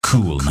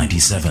Cool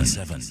 97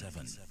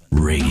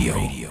 Radio.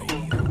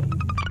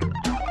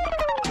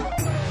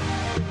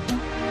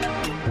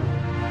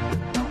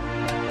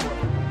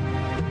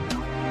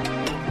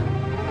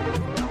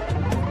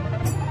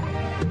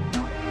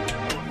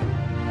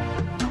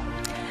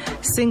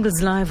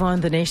 Singles live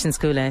on the nation's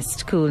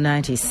coolest Cool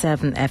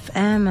 97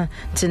 FM.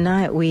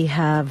 Tonight we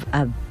have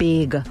a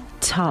big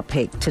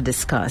topic to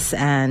discuss,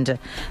 and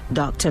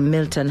Dr.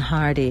 Milton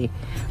Hardy,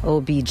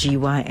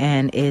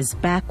 OBGYN, is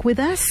back with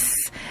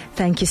us.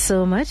 Thank you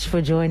so much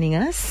for joining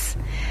us.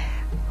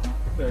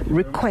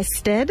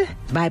 Requested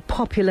by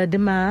popular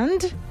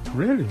demand.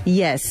 Really?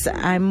 Yes,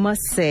 I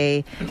must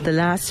say the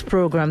last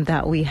program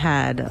that we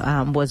had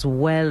was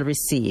well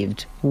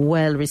received.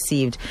 Well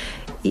received.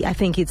 I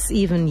think it's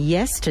even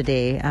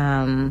yesterday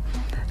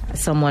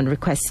someone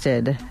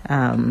requested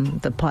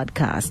the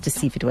podcast to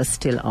see if it was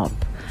still up.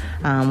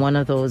 One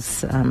of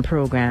those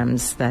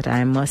programs that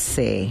I must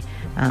say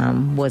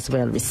was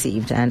well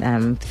received, and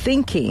I'm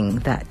thinking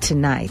that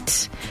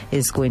tonight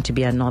is going to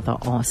be another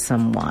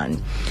awesome one.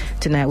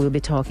 Tonight we'll be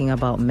talking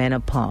about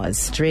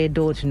menopause. Dre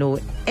don't know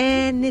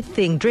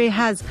anything. Dre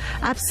has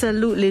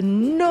absolutely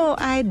no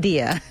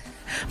idea.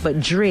 But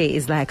Dre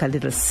is like a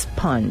little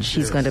sponge.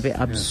 He's going to be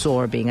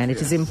absorbing. And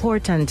it is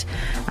important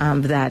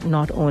that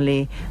not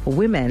only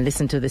women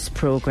listen to this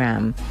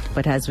program,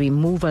 but as we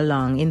move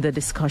along in the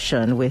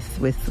discussion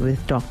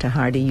with Dr.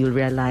 Hardy, you'll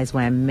realize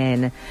why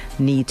men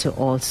need to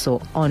also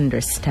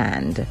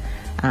understand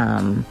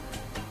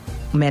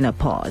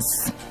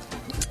menopause.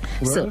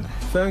 Well,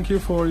 thank you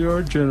for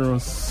your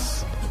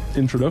generous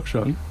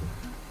introduction.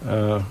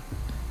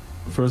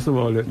 First of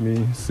all, let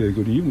me say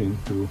good evening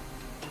to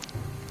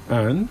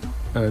Anne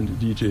and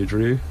DJ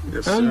Dre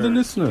and the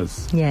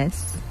listeners.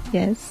 Yes,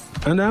 yes.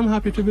 And I'm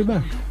happy to be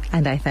back.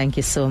 And I thank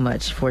you so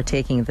much for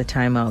taking the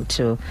time out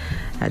to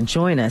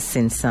join us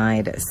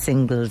inside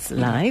Singles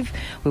Live.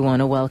 We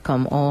want to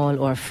welcome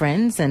all our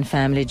friends and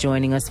family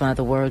joining us via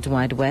the World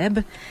Wide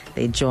Web.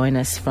 They join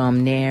us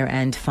from near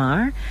and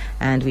far,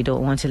 and we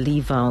don't want to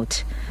leave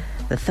out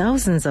the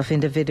thousands of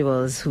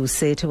individuals who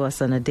say to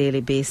us on a daily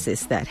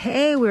basis that,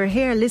 hey, we're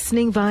here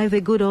listening via the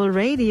good old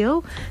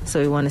radio. So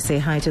we want to say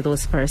hi to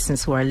those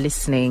persons who are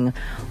listening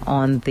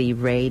on the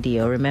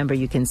radio. Remember,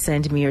 you can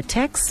send me your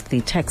text. The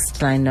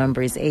text line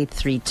number is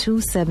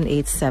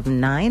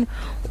 832-7879.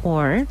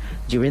 Or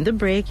during the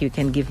break, you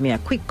can give me a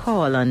quick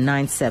call on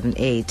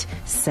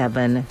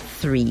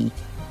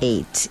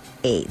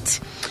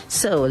 978-7388.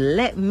 So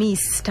let me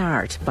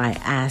start by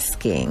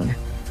asking,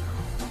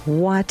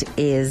 what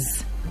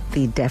is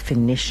the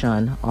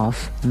definition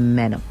of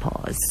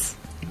menopause?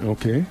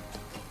 Okay.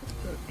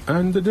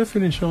 And the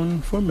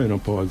definition for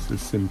menopause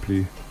is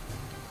simply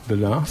the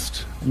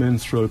last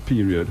menstrual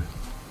period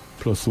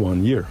plus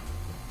 1 year.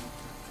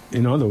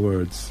 In other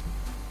words,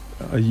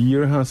 a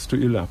year has to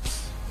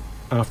elapse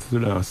after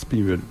the last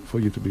period for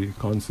you to be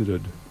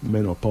considered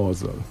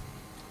menopausal.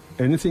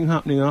 Anything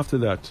happening after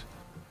that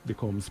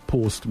becomes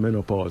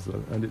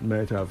post-menopausal, and it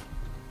might have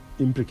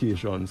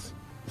implications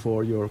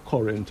for your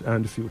current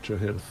and future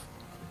health.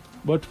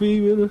 But we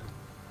will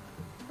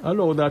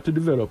allow that to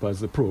develop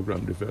as the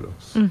program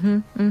develops.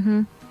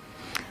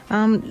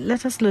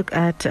 Let us look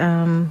at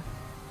some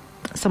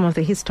of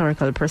the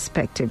historical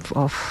perspective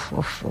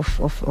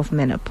of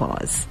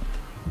menopause.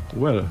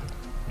 Well,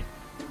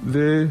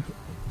 the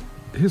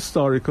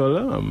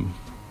historical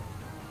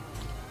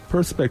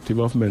perspective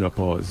of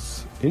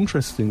menopause,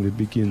 interestingly,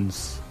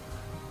 begins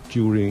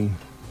during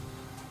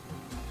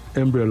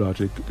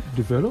embryologic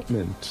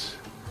development.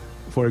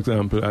 For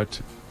example, at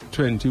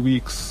 20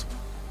 weeks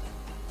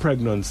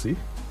pregnancy,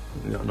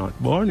 you're not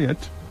born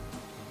yet,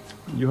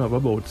 you have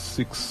about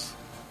 6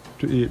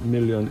 to 8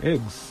 million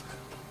eggs.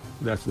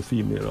 That's the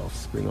female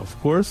offspring, of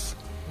course.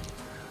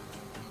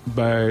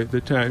 By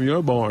the time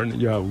you're born,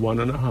 you have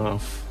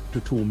 1.5 to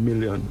 2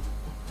 million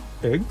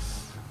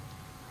eggs.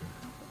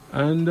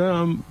 And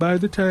by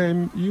the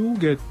time you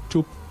get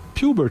to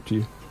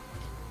puberty,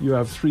 you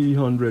have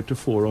 300 to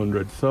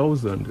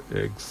 400,000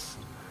 eggs.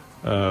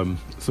 So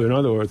in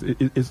other words,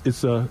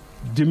 it's a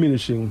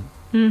diminishing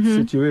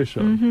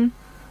situation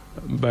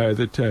by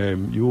the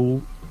time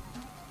you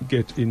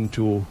get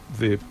into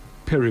the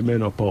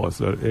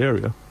perimenopausal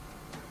area.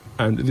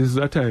 And this is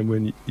a time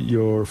when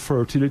your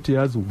fertility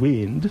has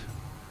waned.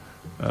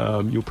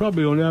 You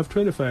probably only have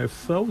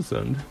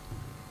 25,000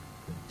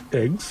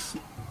 eggs,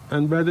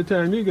 and by the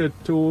time you get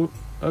to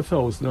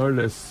 1,000 or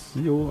less,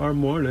 you are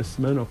more or less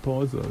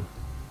menopausal.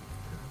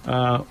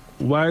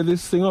 Why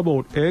this thing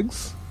about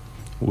eggs?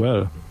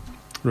 Well,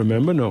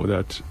 remember now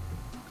that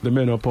at the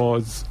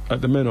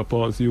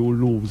menopause you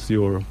lose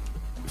your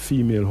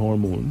female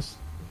hormones,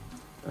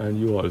 and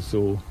you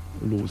also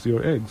lose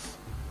your eggs.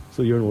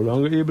 So you're no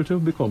longer able to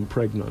become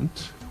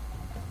pregnant.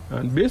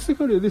 And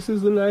basically this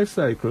is the life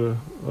cycle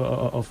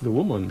of the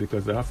woman,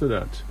 because after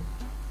that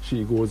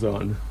she goes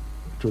on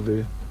to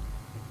the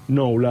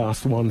now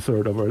last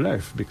 1/3 of her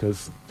life,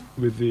 because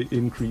with the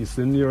increase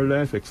in your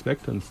life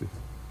expectancy,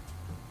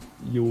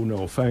 you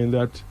now find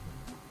that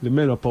the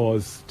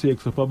menopause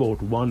takes up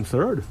about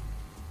 1/3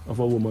 of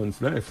a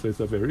woman's life. So it's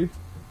a very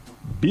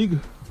big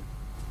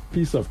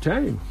piece of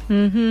time.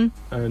 Mm-hmm.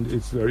 And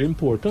it's very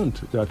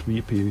important that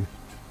we pay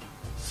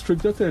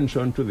strict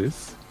attention to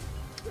this.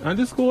 And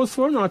this goes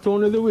for not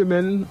only the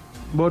women,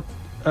 but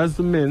as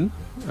the men,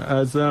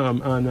 as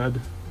Anne had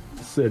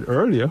said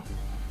earlier,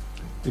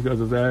 because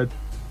as I had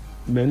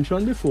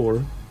mentioned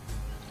before,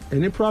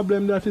 any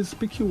problem that is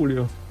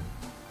peculiar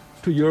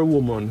to your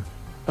woman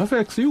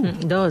affects you.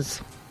 It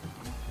does.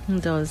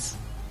 It does.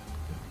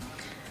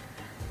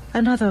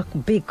 Another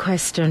big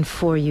question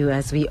for you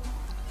as we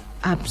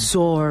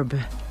absorb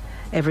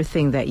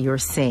everything that you're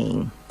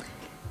saying.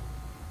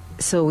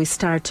 So we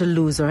start to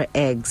lose our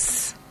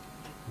eggs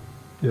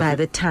by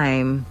the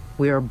time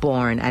we are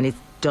born, and it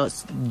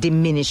just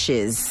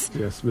diminishes.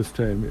 Yes, with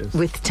time, yes.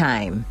 With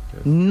time.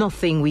 Yes.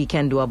 Nothing we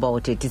can do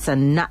about it. It's a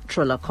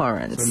natural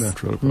occurrence. It's a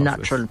natural process.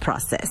 Natural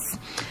process.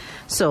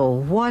 So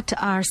what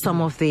are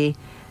some of the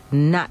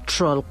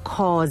natural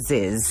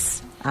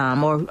causes,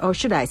 or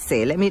should I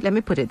say, let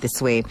me put it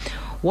this way.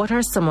 What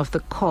are some of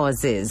the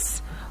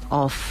causes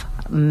of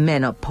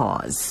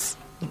menopause?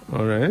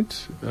 All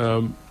right.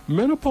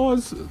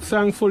 Menopause,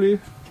 thankfully,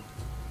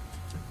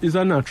 is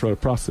a natural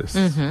process.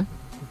 Mm-hmm.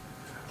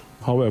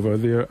 However,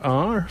 there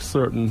are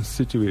certain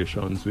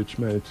situations which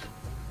might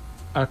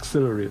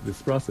accelerate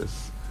this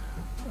process.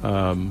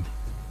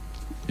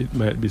 It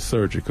might be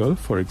surgical,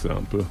 for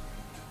example.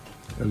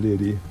 A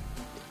lady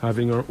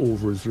having her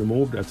ovaries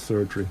removed at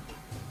surgery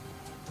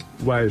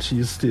while she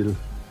is still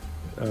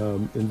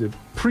in the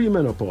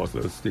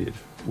premenopausal stage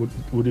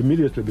would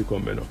immediately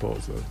become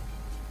menopausal.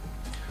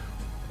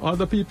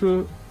 Other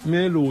people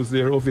may lose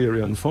their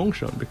ovarian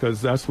function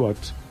because that's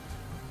what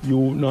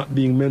you not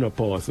being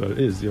menopausal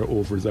is. Your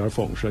ovaries are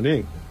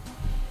functioning.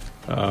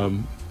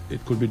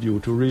 It could be due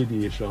to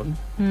radiation,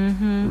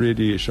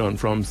 radiation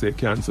from, say,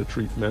 cancer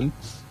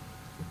treatments.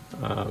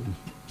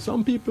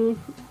 Some people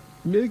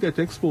may get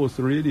exposed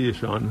to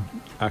radiation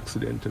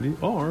accidentally,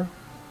 or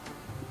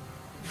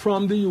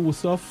from the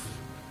use of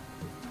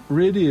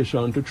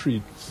radiation to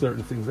treat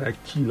certain things like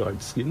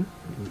keloid skin.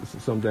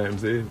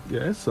 Sometimes they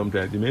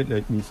may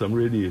need some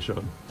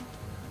radiation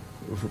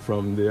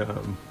from the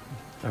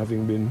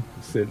having been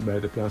sent by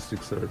the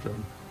plastic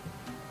surgeon,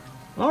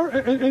 or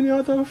any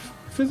other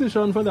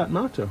physician for that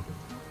matter,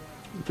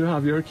 to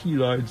have your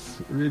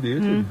keloids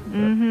radiated.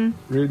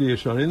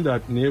 Radiation in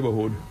that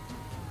neighborhood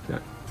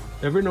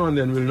every now and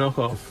then will knock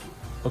off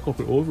a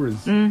couple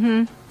ovaries.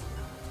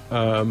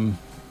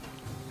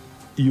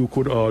 You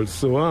could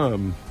also,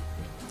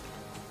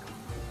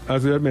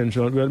 as we had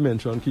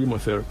mentioned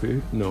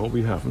chemotherapy. No,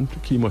 we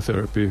haven't.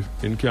 Chemotherapy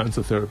in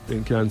cancer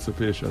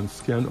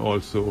patients can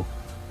also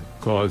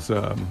cause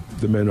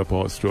the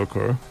menopause to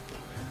occur.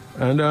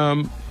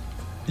 And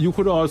you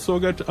could also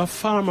get a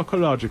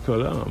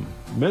pharmacological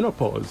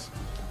menopause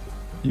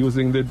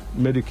using the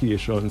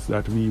medications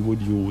that we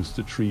would use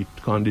to treat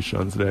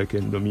conditions like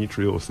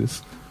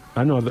endometriosis.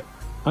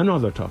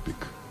 Another topic.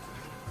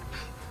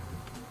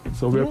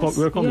 So we're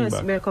coming back.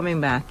 Yes, we're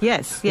coming back.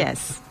 Yes.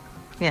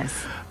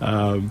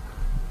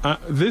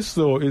 This,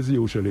 though, is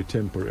usually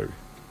temporary.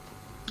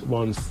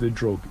 Once the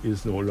drug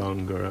is no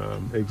longer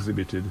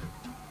exhibited,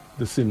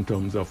 the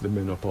symptoms of the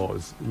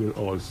menopause will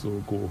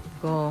also go.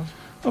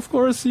 Of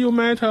course, you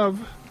might have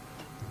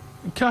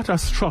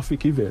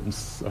catastrophic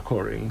events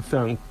occurring.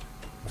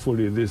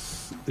 Thankfully,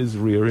 this is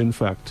rare. In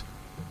fact,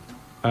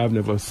 I've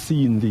never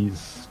seen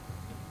these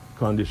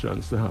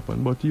conditions to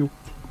happen. But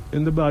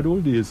in the bad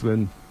old days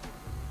when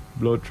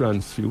blood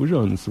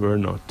transfusions were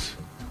not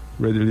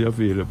readily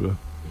available,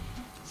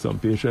 some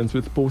patients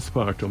with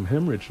postpartum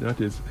hemorrhage, that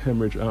is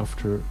hemorrhage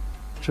after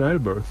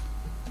childbirth,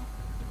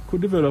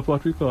 could develop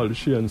what we call the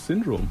Sheehan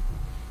syndrome,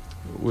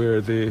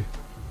 where the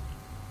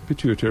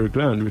pituitary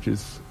gland, which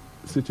is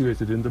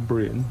situated in the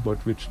brain but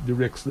which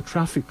directs the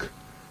traffic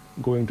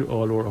going to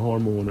all our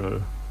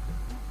hormonal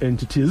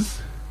entities,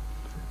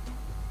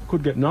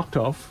 could get knocked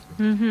off,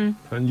 and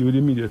you would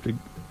immediately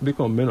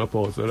become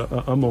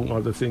menopausal, among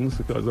other things,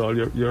 because all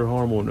your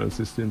hormonal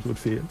systems would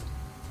fail.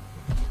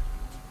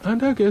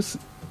 And I guess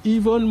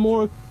even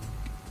more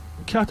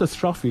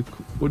catastrophic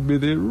would be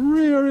the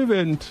rare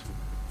event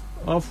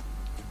of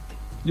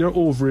your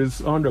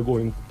ovaries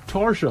undergoing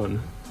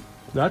torsion.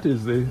 That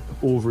is the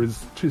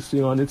ovaries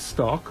twisting on its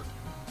stalk,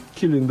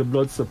 killing the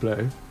blood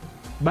supply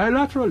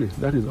bilaterally,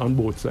 that is on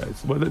both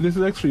sides. But this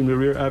is extremely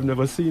rare. I've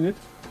never seen it,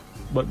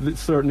 but it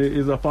certainly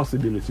is a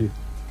possibility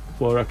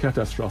for a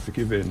catastrophic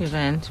event.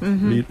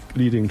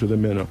 Leading to the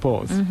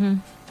menopause.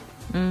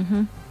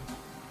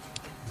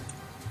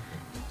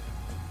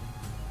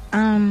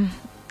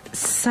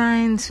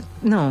 Signs,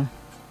 no.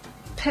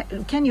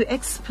 Can you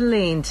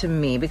explain to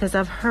me, because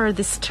I've heard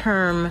this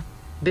term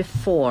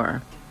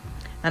before,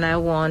 and I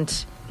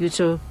want you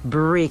to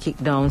break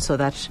it down so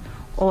that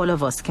all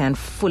of us can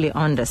fully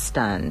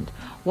understand.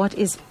 What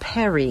is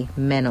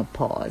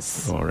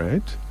perimenopause? All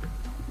right.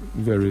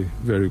 Very,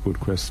 very good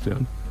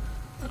question.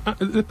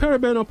 The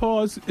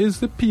perimenopause is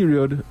the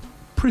period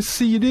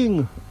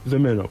preceding the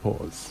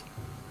menopause.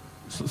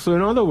 So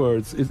in other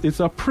words, it's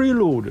a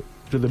prelude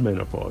to the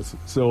menopause.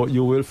 So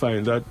you will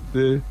find that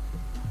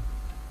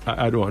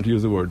I don't want to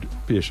use the word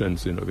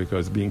patience,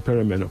 because being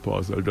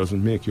perimenopausal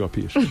doesn't make you a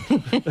patient.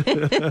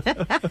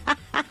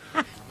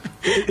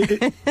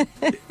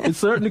 It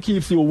certainly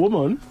keeps you a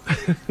woman.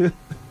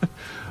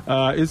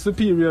 It's the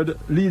period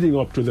leading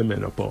up to the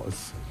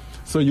menopause.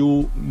 So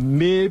you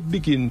may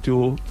begin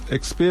to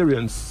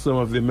experience some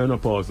of the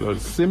menopausal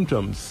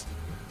symptoms.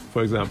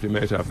 For example, you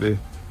might have the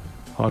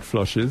hot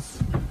flushes,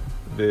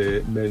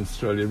 the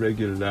menstrual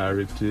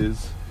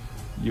irregularities,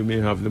 you may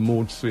have the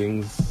mood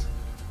swings,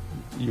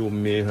 you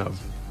may have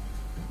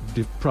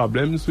the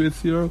problems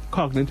with your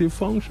cognitive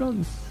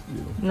functions.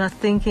 Not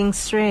thinking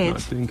straight.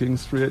 Not thinking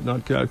straight,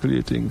 not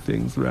calculating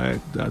things right,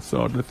 that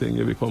sort of thing.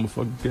 You become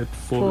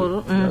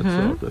forgetful, that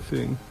sort of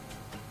thing.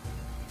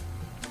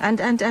 And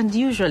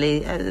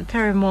usually,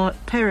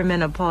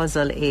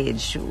 perimenopausal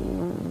age,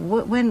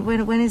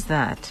 when is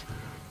that?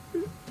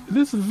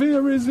 This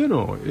varies,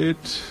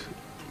 It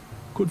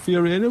could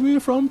vary anywhere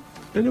from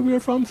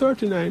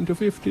 39 to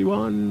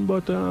 51,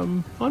 but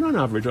on an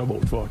average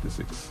about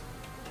 46.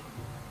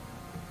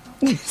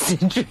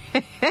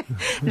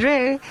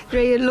 Dre,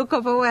 you look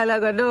up a while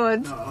ago,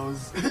 don't? No,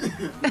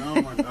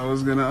 I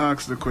was gonna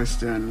ask the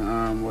question,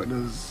 what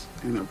does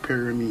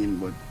peri mean?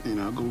 But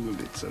I googled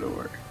it, so don't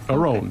worry.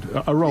 Around.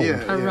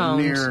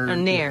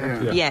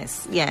 Near. Yeah.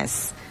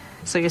 Yes.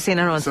 So you're saying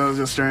around. So I was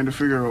just trying to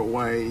figure out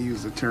why you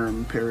use the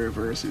term peri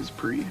versus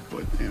pre,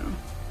 but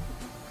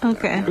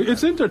Okay.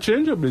 It's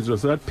interchangeable. It's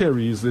just that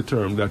peri is the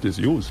term that is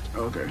used.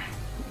 Okay.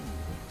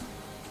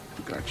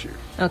 Got you.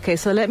 Okay,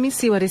 so let me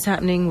see what is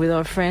happening with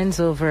our friends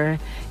over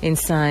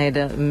inside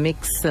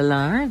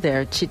Mixlr.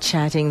 They're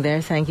chit-chatting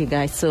there. Thank you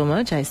guys so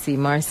much. I see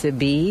Marcia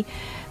B.,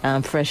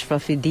 Fresh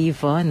Fluffy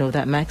Diva. I know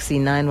that Maxi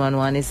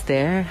 911 is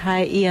there.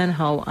 Hi, Ian.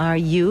 How are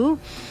you?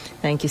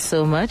 Thank you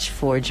so much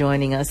for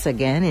joining us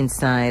again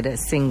inside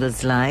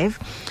Singles Live.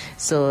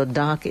 So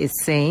Doc is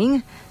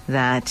saying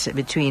that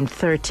between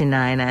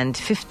 39 and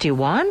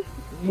 51,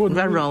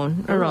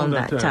 around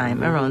that time.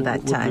 Would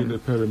be the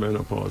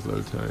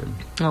perimenopausal time.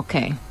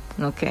 Okay.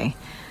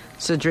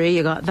 So Dre,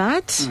 you got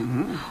that?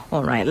 Mm-hmm.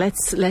 All right,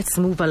 let's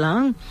move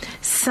along.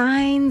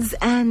 Signs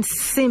and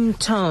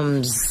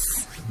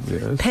symptoms.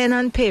 Yes. Pen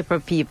and paper,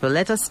 people.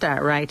 Let us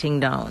start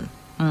writing down.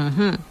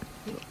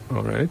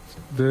 All right.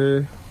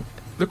 The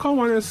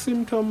commonest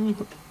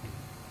symptom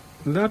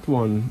that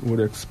one would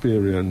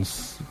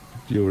experience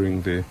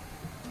during the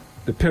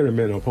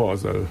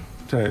perimenopausal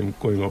time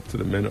going up to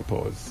the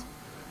menopause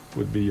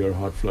would be your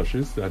hot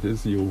flushes. That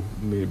is, you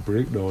may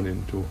break down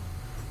into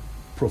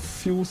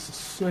profuse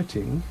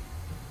sweating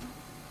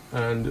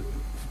and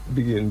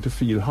begin to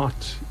feel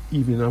hot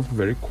even in a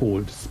very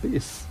cold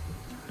space.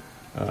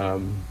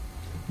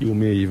 You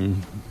may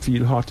even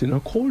feel hot in a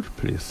cold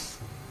place.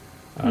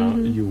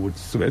 You would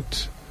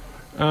sweat,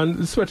 and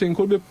the sweating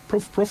could be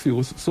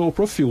profuse, so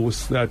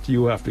profuse that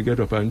you have to get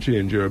up and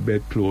change your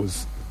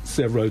bedclothes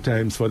several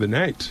times for the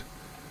night,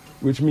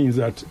 which means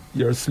that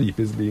your sleep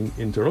is being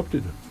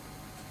interrupted.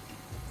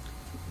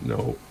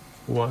 Now,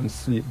 once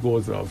sleep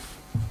goes off,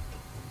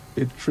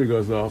 it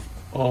triggers off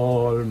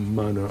all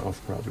manner of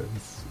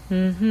problems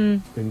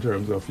in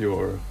terms of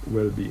your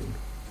well-being.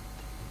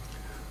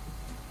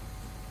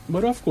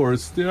 But of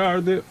course, there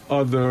are the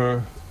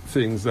other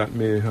things that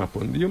may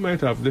happen. You might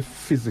have the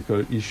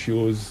physical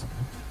issues,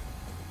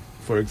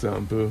 for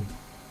example,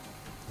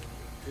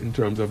 in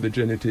terms of the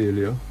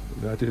genitalia,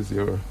 that is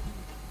your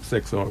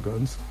sex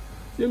organs.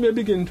 You may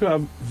begin to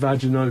have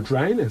vaginal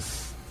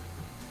dryness.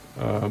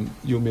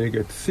 You may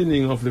get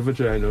thinning of the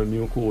vaginal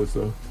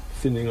mucosa,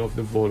 thinning of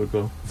the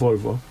vulva.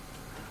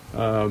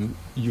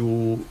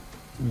 You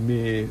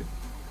may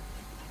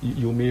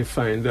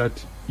find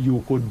that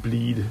you could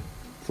bleed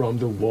from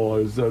the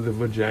walls of the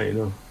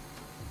vagina,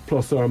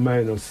 plus or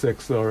minus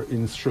sex or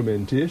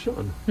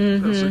instrumentation.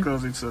 That's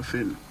because it's so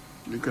thin.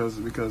 Because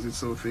it's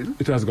so thin.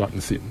 It has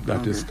gotten thin.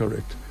 That is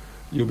correct.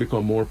 You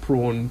become more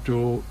prone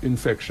to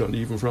infection,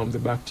 even from the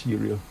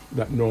bacteria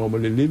that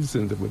normally lives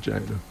in the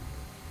vagina.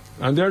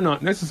 And they're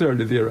not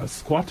necessarily there as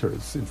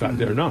squatters. In fact,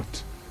 they're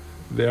not.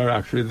 They are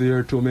actually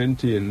there to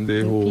maintain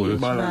the whole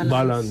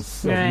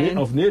balance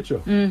of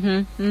nature.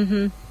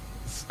 And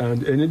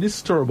any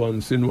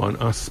disturbance in one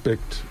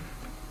aspect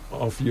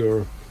of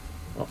your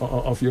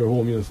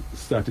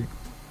homeostatic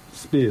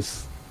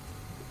space,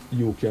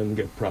 you can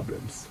get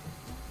problems.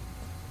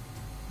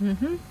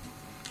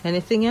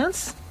 Anything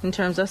else in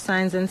terms of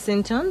signs and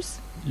symptoms?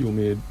 You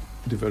may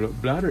develop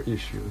bladder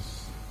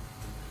issues.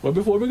 But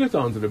before we get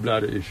on to the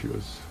bladder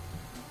issues,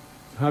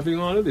 having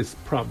all of this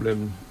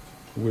problem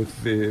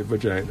with the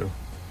vagina,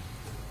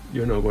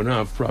 you're not going to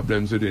have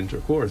problems with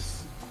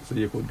intercourse. So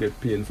you could get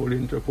painful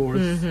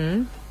intercourse.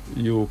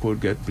 You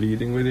could get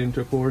bleeding with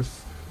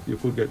intercourse. You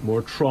could get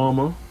more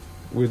trauma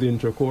with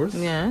intercourse.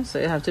 Yeah, so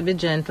you have to be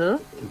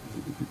gentle.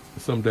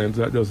 Sometimes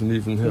that doesn't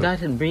even help.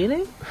 That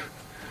really?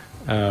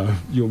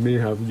 You may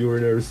have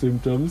urinary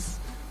symptoms,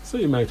 so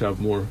you might have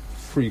more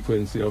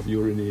frequency of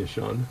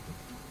urination.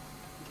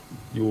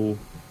 You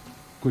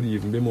could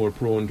even be more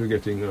prone to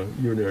getting a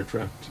urinary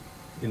tract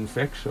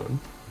infection.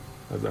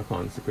 as a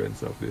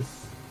consequence of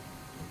this.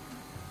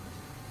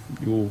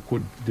 You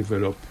could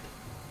develop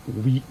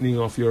weakening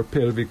of your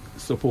pelvic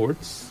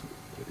supports.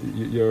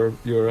 Your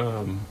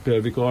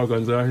pelvic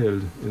organs are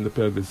held in the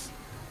pelvis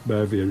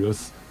by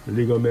various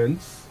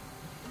ligaments.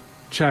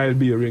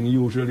 Childbearing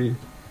usually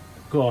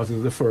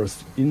causes the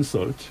first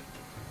insult,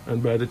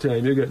 and by the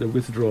time you get the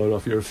withdrawal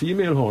of your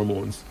female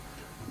hormones,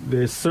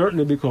 they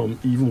certainly become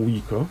even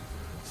weaker.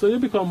 So you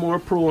become more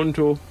prone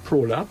to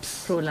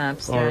prolapse.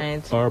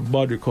 Right. Or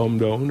body come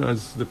down,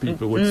 as the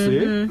people would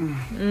say.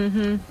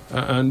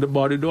 And the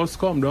body does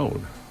come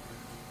down.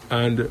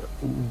 And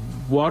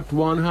what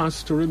one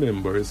has to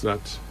remember is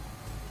that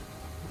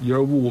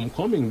your womb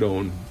coming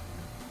down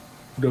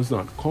does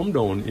not come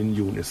down in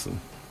unison.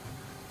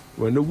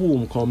 When the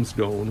womb comes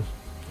down,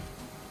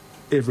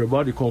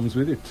 everybody comes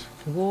with it.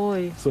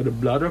 Boy. So the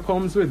bladder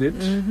comes with it,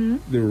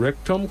 the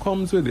rectum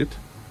comes with it,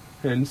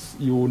 hence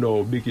you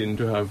now begin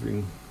to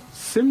having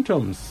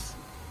symptoms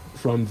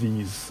from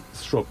these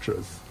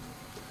structures.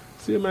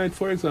 So you might,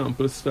 for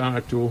example,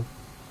 start to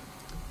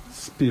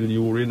spill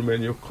urine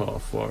when you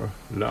cough or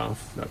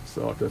laugh, that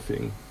sort of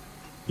thing.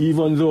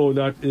 Even though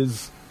that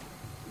is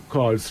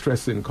called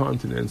stress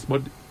incontinence,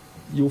 but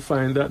you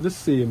find that the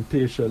same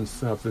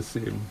patients have the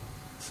same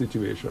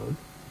situation.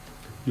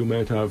 You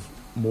might have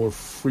more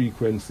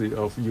frequency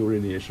of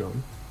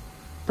urination,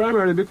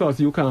 primarily because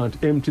you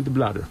can't empty the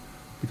bladder.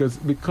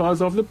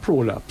 Because of the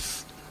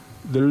prolapse,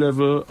 the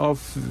level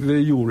of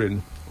the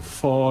urine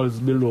falls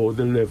below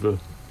the level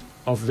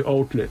of the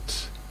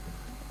outlet.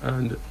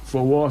 And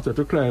for water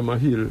to climb a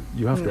hill,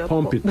 you have to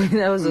pump it.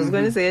 I was just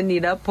going to say, you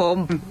need a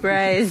pump,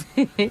 right?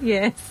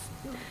 Yes.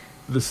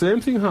 The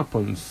same thing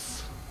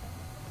happens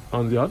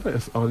on the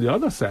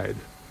other side.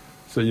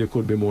 So you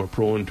could be more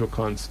prone to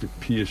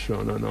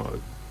constipation and all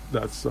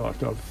that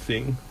sort of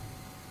thing.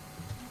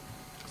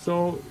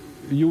 So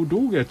you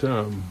do get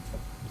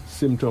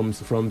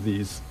symptoms from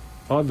these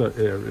other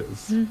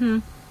areas.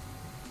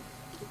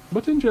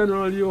 But in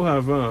general, you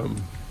have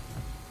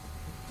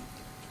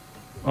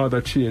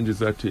other changes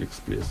that takes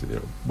place in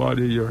your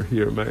body. Your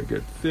hair might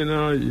get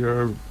thinner,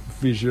 your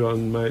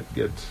vision might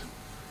get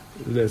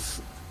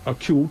less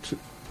acute,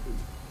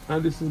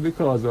 and this is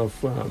because of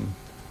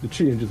the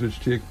changes which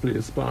take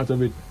place. Part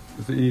of it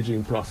is the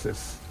aging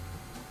process.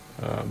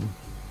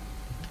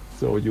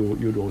 So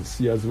you don't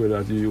see as well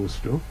as you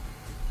used to.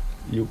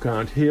 You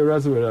can't hear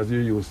as well as you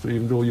used to,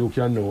 even though you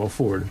can now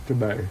afford to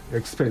buy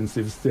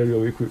expensive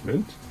stereo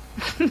equipment.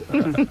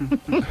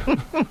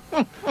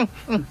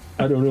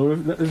 I don't know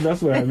if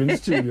that's why I'm in the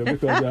studio,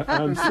 because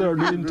I'm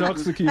certainly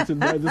intoxicated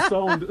by the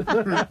sound.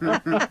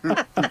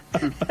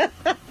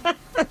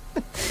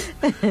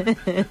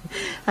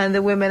 And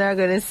the women are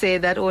going to say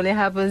that only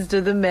happens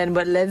to the men,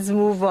 but let's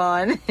move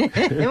on.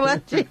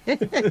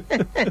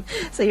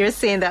 So you're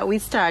saying that we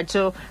start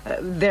to,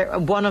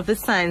 one of the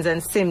signs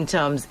and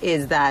symptoms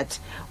is that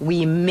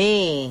we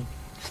may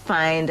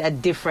find a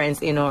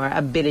difference in our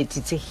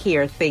ability to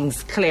hear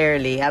things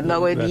clearly. I'm not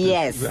going,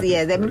 yes,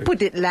 let me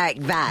put it like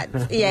that.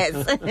 Yes.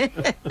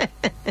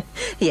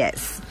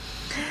 Yes.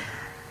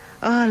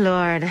 Oh,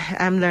 Lord,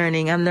 I'm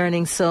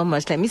learning so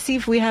much. Let me see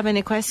if we have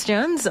any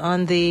questions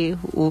on the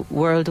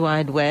World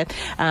Wide Web.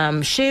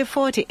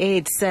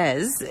 Shay48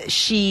 says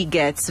she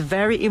gets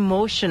very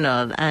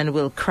emotional and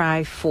will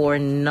cry for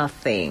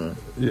nothing.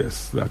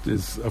 Yes, that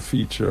is a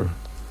feature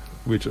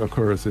which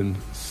occurs in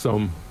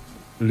some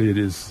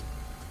ladies.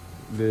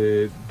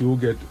 They do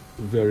get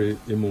very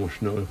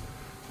emotional.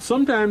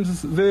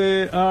 Sometimes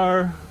they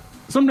can't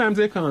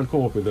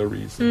come up with a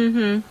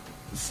reason.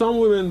 Some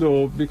women,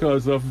 though,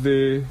 because of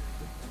the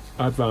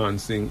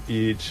advancing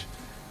age,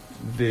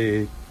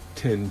 they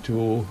tend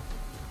to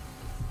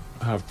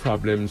have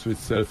problems with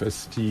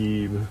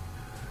self-esteem.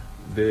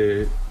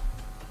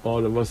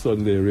 All of a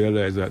sudden they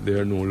realize that they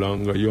are no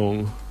longer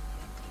young,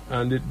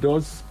 and it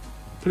does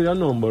play a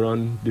number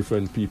on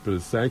different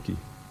people's psyche.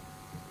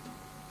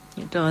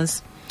 It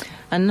does.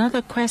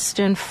 Another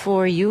question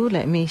for you.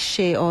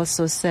 Shay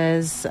also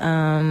says,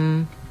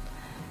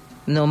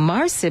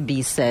 Marcia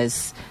B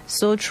says,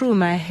 so true,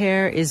 my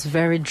hair is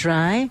very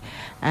dry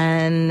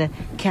and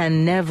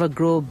can never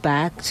grow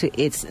back to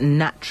its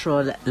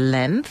natural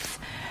length.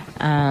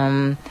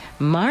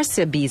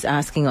 Marcia B is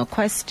asking a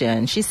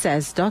question. She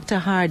says, Dr.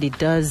 Hardy,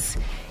 does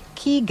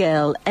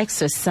Kegel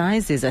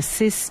exercises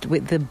assist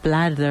with the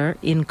bladder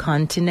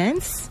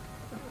incontinence?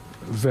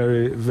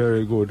 Very,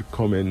 very good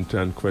comment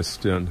and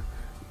question.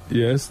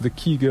 Yes, the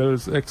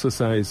Kegel's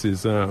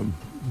exercises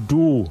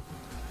do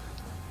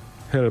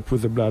help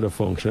with the bladder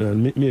function,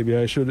 and maybe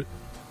I should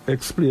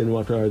explain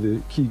what are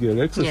the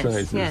Kegel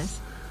exercises. Yes.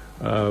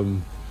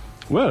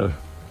 Well,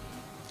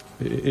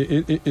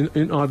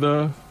 in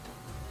other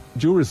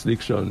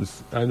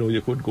jurisdictions, I know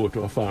you could go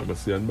to a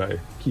pharmacy and buy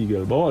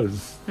Kegel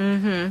balls,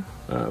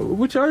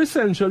 which are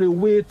essentially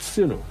weights,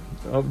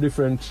 of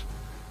different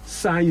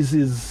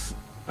sizes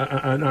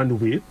and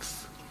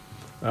weights,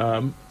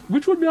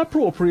 which would be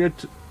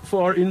appropriate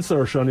for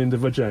insertion in the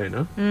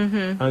vagina,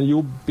 and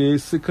you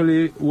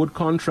basically would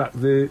contract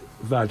the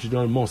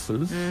vaginal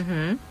muscles.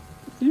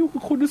 You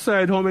could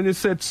decide how many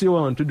sets you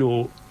want to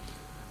do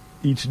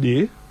each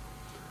day,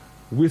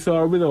 with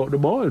or without the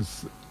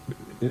balls.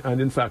 And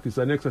in fact, it's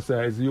an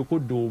exercise you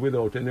could do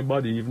without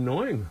anybody even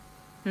knowing.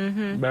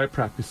 By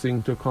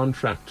practicing to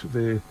contract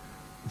the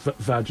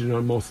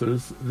vaginal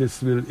muscles,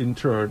 this will in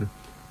turn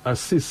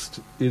assist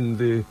in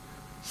the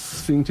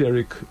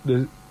sphincter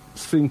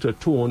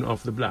tone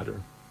of the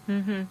bladder.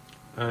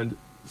 And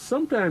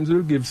sometimes it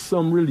will give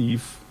some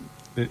relief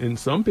in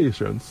some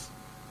patients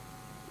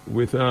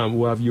with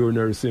who have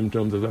urinary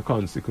symptoms as a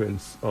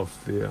consequence of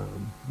the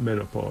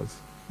menopause.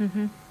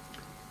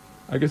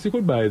 I guess you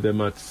could buy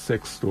them at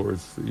sex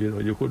stores.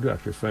 You could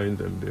actually find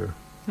them there.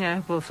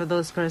 Yeah, well, for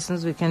those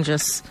persons, we can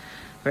just,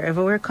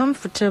 wherever we're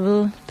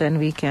comfortable, then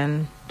we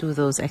can do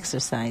those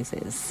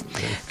exercises.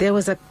 Yes. There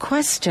was a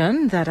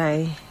question that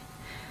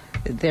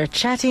they're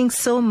chatting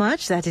so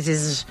much that it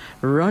is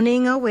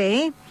running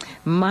away.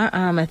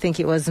 I think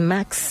it was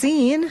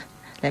Maxine.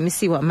 Let me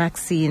see what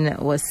Maxine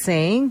was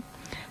saying.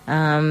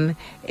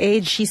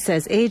 She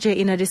says, AJ,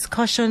 in a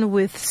discussion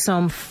with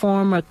some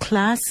former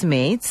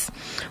classmates,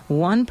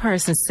 one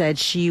person said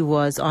she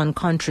was on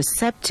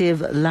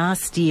contraceptive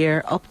last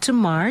year up to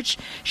March.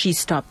 She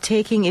stopped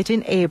taking it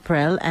in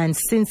April, and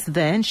since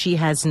then she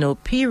has no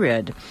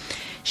period.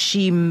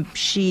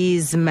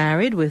 She's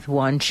married with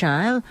one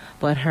child,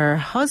 but her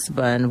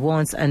husband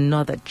wants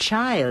another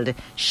child.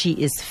 She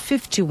is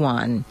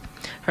 51.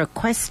 Her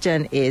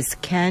question is,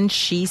 can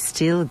she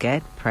still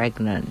get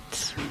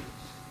pregnant?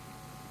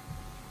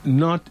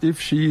 Not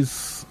if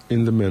she's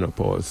in the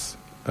menopause.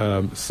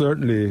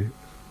 Certainly,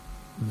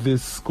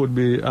 this could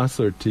be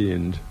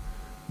ascertained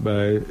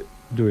by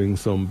doing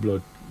some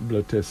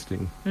blood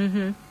testing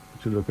to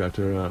look at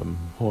her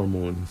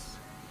hormones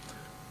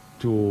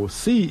to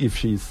see if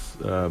she's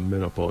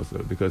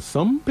menopausal. Because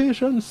some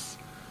patients,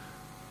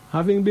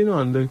 having been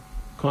on the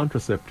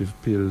contraceptive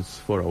pills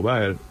for a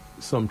while,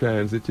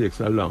 sometimes it takes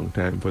a long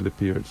time for the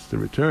periods to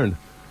return.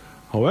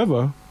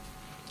 However,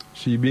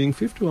 she being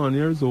 51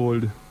 years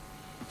old,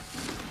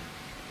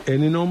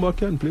 any number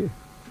can play,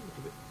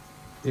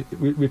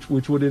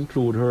 which would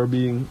include her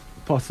being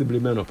possibly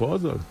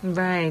menopausal.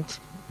 Right.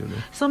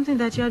 Something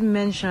that you had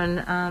mentioned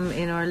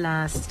in our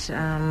last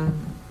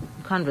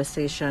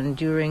conversation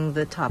during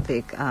the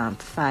topic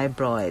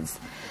fibroids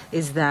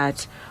is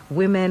that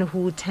women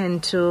who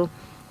tend to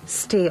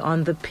stay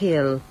on the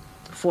pill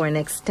for an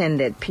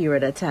extended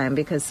period of time,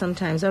 because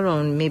sometimes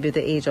around maybe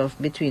the age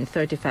of between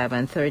 35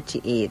 and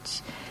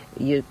 38,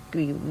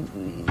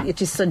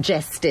 it is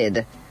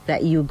suggested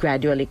that you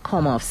gradually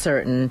come off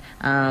certain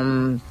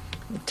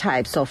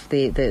types of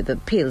the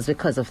pills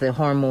because of the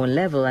hormone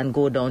level and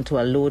go down to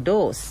a low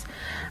dose.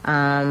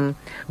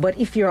 But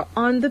if you're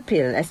on the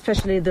pill,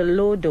 especially the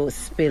low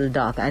dose pill,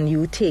 doc, and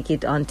you take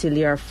it until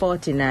you're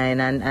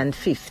 49 and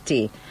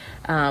 50,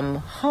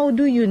 how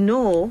do you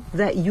know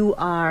that you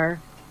are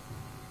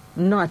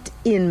not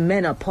in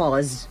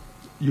menopause?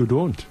 You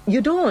don't.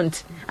 You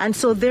don't. And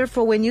so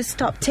therefore, when you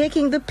stop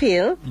taking the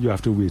pill, you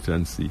have to wait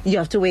and see. You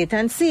have to wait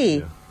and see.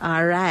 Yeah.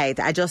 All right.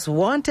 I just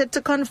wanted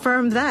to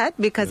confirm that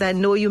because I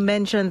know you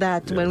mentioned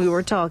that when we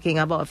were talking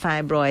about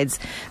fibroids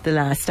the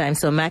last time.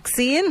 So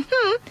Maxine,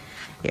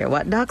 hear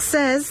what Doc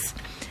says.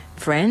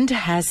 Friend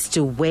has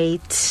to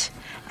wait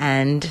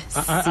and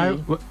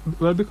see.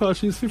 Well, because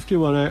she's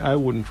 51, I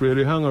wouldn't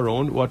really hang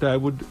around. What I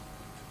would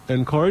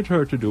encourage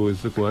her to do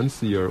is to go and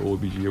see her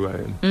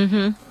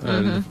OBGYN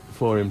and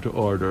for him to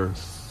order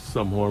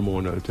some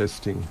hormonal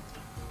testing,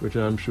 which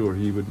I'm sure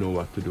he would know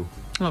what to do.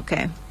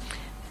 Okay.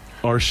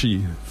 Or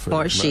she.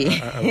 Or she.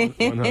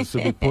 One has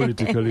to be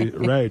politically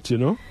right,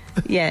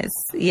 Yes.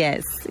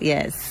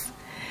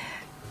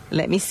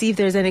 Let me see if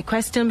there's any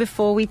question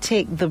before we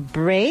take the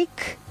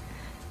break.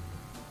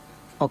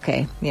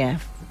 Okay, yeah.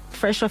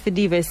 Fresh Off the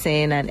Diva is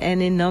saying at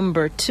any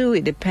number 2,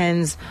 it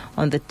depends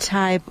on the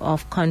type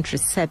of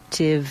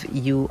contraceptive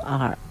you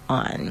are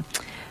on.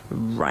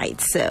 Right,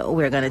 so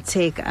we're going to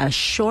take a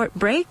short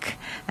break,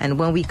 and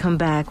when we come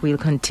back, we'll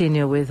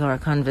continue with our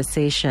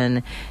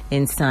conversation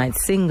inside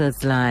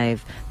Singles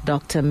Live.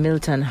 Dr.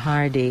 Milton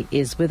Hardy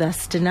is with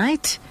us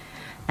tonight,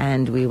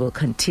 and we will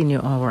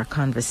continue our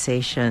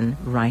conversation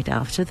right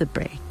after the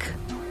break.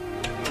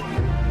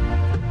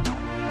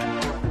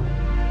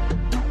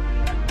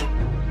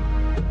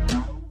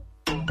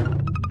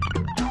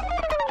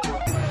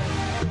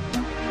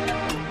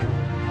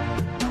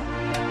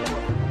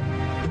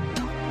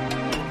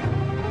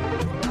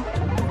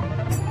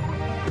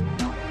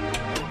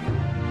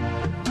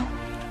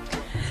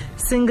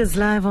 Singers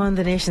Live on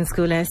the Nation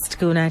School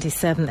Est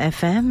 97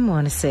 FM.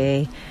 Want to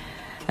say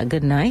a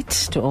good night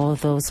to all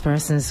those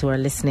persons who are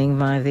listening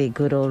via the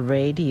good old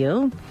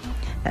radio.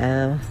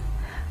 Let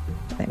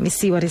me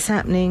see what is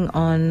happening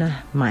on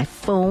my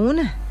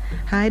phone.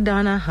 Hi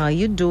Donna, how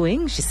you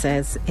doing? She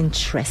says,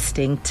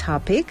 interesting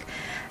topic.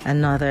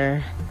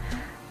 Another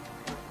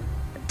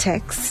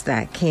text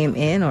that came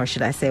in, or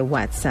should I say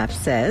WhatsApp,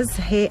 says,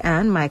 hey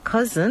Ann, my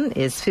cousin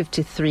is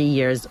 53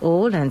 years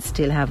old and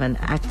still have an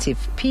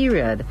active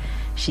period.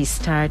 She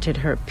started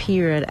her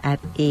period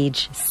at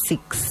age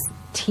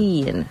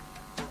 16.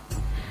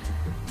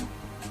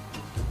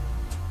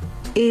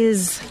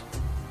 is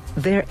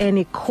there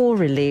any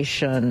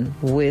correlation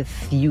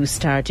with you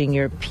starting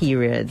your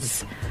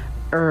periods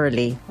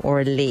early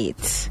or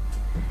late,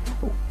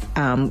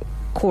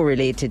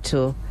 correlated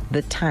to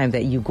the time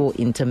that you go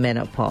into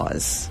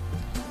menopause?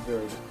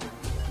 Very,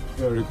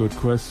 very good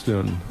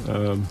question.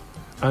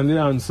 And the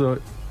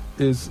answer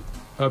is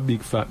a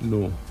big fat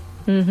no.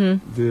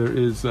 There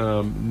is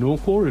no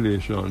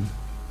correlation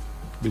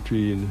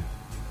between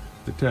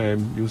the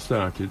time you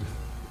started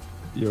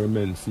your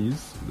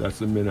menses, that's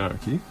the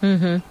menarche.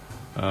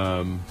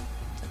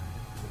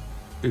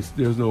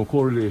 There's no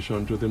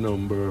correlation to the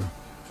number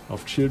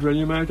of children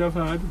you might have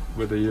had,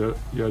 whether you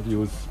had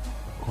used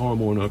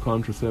hormonal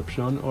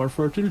contraception or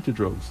fertility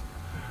drugs.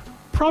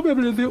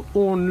 Probably the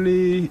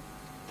only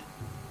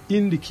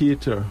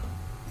indicator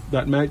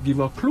that might give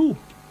a clue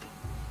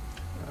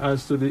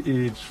as to the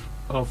age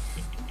of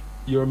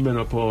your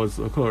menopause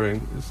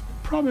occurring is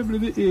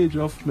probably the age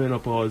of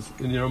menopause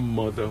in your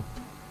mother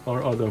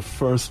or other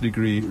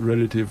first-degree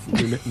relative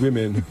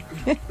women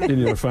in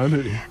your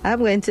family.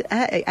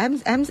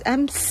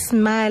 I'm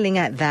smiling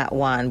at that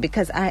one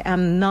because I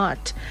am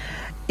not.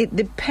 It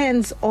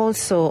depends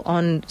also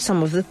on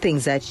some of the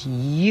things that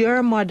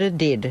your mother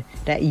did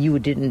that you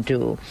didn't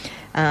do.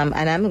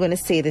 And I'm going to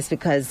say this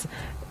because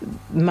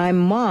my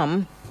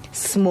mom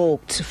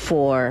smoked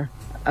for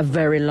a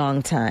very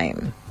long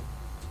time.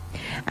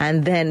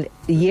 And then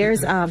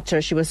years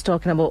after, she was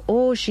talking about,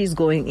 she's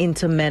going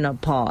into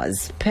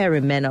menopause,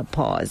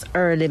 perimenopause,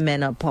 early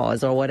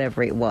menopause, or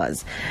whatever it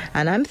was.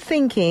 And I'm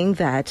thinking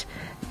that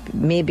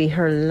maybe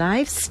her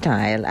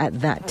lifestyle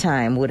at that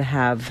time would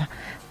have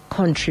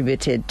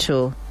contributed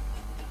to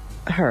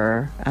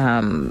her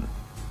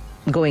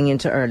going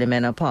into early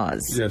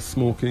menopause. Yes,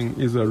 smoking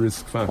is a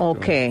risk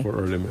factor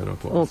for early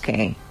menopause.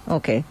 Okay.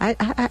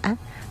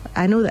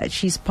 I know that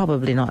she's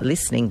probably not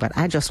listening, but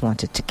I just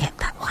wanted to get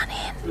that one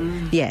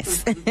in.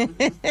 Yes.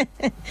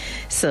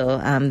 So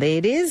there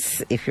it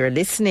is. If you're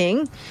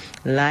listening,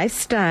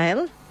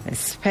 lifestyle,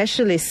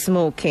 especially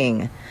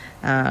smoking,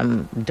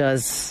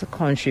 does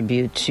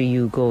contribute to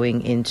you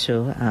going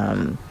into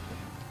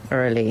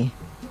early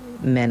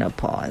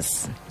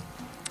menopause.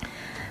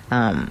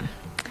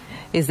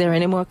 Is there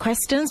any more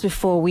questions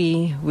before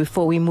we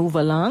move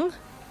along?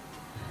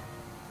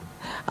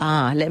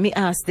 Let me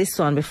ask this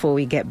one before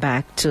we get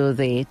back to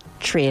the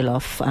trail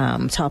of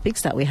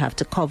topics that we have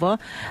to cover.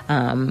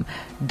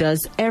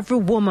 Does every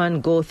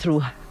woman go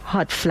through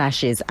hot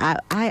flashes?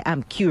 I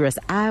am curious.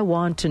 I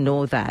want to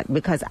know that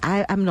because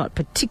I am not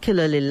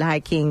particularly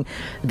liking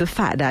the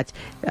fact that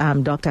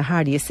Dr.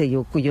 Hardy, you say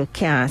you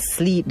can't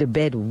sleep, the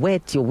bed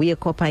wet, you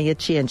wake up and you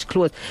change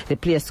clothes, the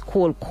place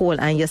cold,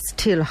 and you're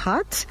still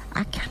hot.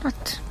 I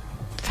cannot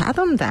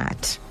fathom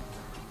that.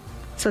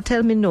 So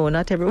tell me, no,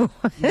 not every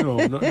woman. No,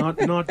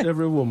 not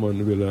every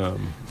woman will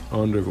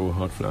undergo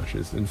hot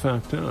flashes. In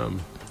fact,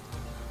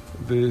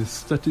 the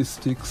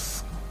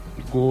statistics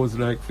goes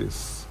like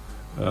this.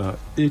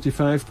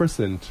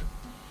 85%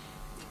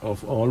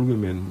 of all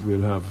women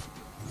will have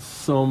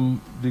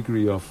some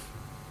degree of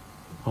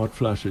hot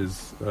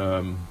flashes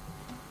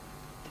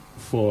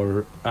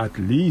for at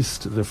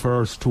least the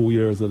first 2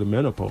 years of the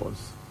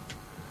menopause.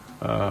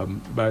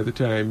 By the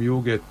time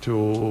you get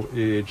to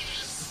age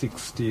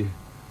 60,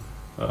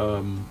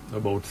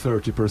 about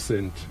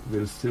 30%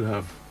 will still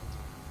have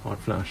hot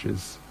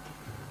flashes.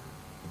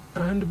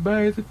 And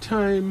by the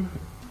time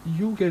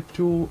you get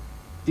to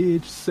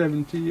age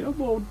 70,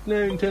 about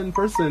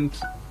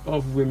 9-10%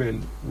 of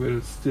women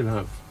will still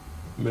have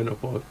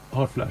menopause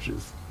hot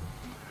flashes.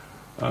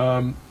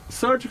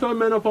 Surgical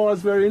menopause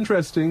is very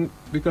interesting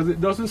because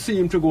it doesn't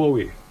seem to go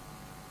away.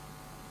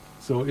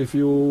 So if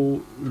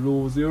you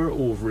lose your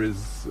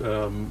ovaries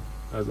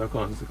as a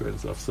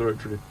consequence of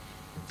surgery,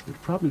 it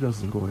probably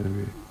doesn't go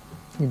away.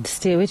 It'd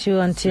stay with you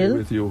until? Stay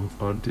with you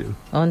until.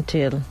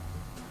 Until.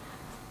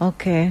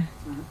 Okay.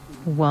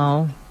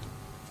 Wow.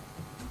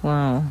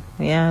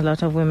 Yeah, a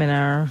lot of women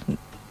are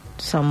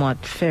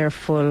somewhat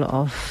fearful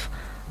of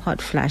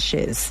hot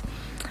flashes.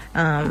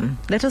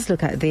 Let us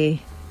look at the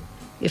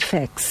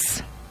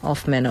effects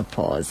of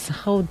menopause.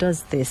 How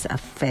does this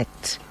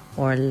affect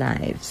our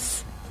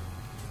lives?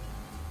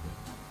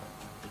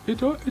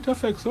 It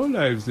affects our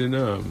lives in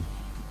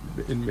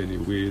many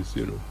ways,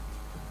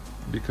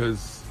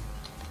 because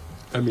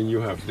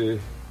you have the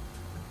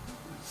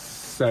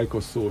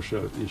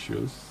psychosocial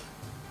issues,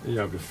 you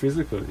have the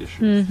physical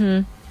issues.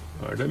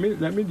 All right,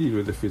 let me deal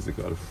with the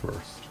physical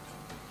first.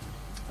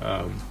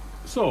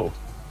 So,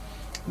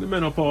 the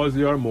menopause,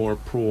 you are more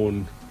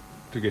prone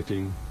to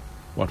getting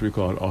what we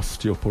call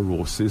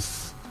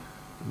osteoporosis.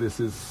 This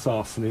is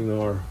softening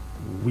or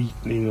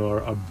weakening or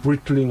a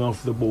brittling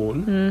of the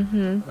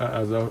bone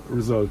as a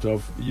result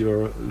of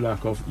your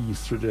lack of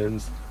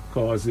estrogens,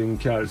 causing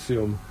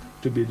calcium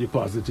to be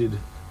deposited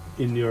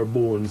in your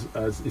bones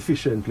as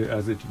efficiently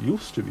as it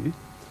used to be.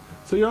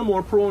 So you're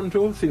more prone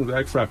to things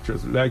like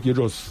fractures, like you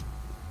just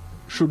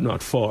should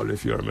not fall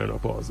if you're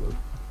menopausal.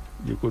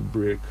 You could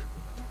break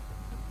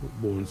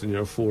bones in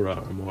your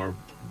forearm or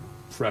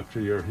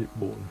fracture your hip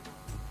bone.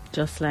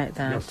 Just like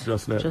that.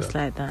 Just like that.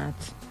 Like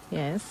that.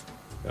 Yes.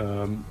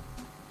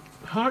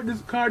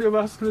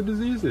 Cardiovascular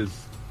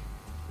diseases.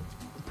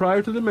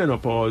 Prior to the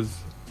menopause,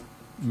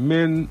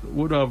 men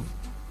would have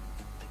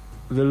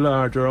the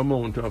larger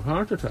amount of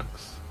heart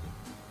attacks.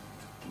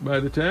 By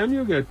the time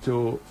you get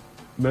to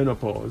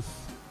menopause,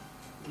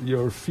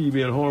 your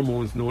female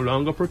hormones no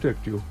longer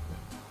protect you.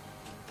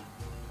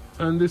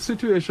 And the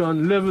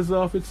situation levels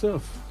off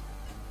itself.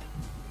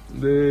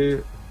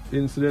 The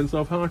incidence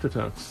of heart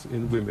attacks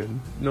in women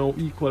now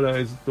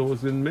equalize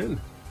those in men.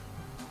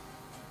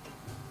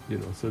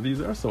 So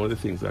these are some of the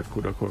things that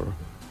could occur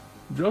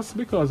just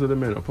because of the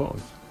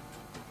menopause.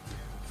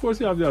 Of course,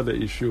 you have the other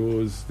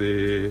issues,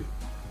 the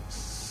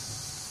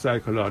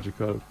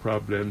psychological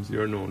problems.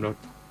 You're no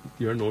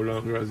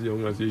longer as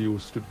young as you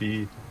used to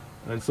be,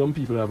 and some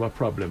people have a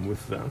problem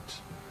with that.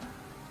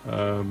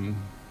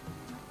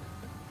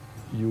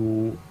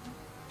 You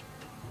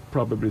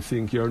probably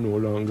think you're no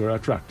longer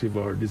attractive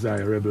or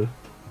desirable,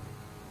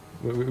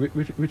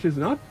 which is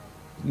not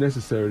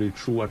necessarily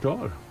true at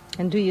all.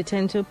 And do you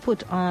tend to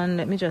put on,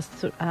 let me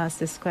just ask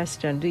this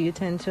question, do you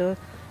tend to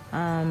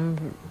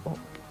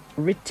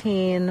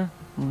retain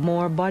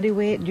more body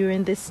weight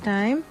during this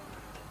time?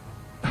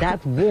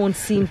 That won't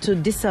seem to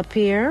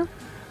disappear?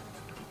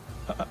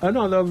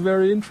 Another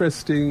very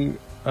interesting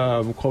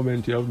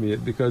comment you have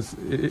made, because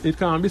it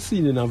can't be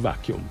seen in a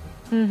vacuum.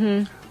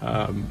 Mm-hmm.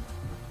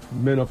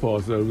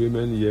 Menopausal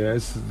women,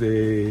 yes,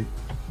 they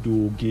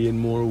do gain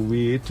more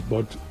weight,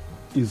 but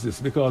is this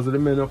because of the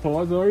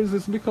menopause, or is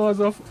this because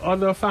of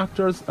other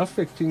factors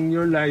affecting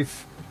your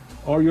life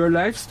or your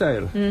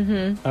lifestyle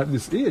at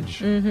this age?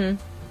 Mm-hmm.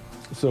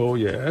 So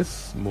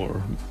yes,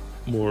 more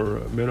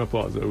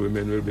menopausal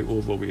women will be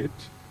overweight,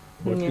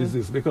 but is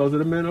this because of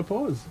the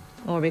menopause,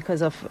 or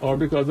because of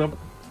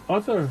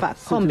other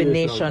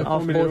combination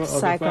of both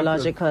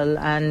psychological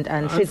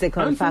and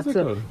physical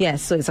factors?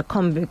 Yes, so it's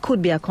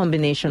could be a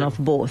combination of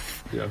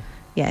both. Yeah.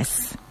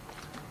 Yes.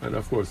 And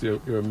of course,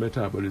 your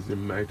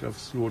metabolism might have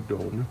slowed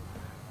down.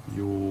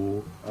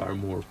 You are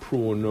more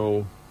prone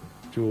now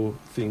to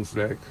things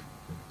like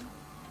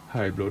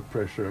high blood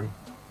pressure,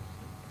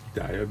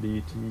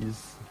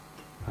 diabetes,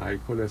 high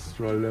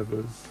cholesterol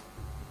levels,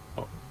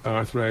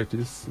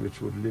 arthritis, which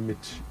would limit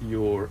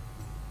your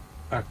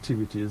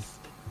activities.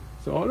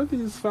 So all of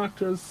these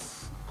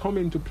factors come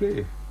into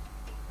play.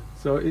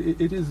 So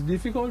it is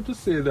difficult to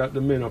say that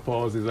the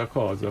menopause is a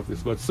cause of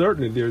this, but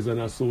certainly there is an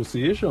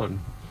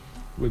association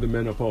with the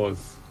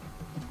menopause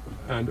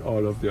and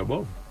all of the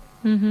above.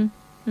 Mm-hmm.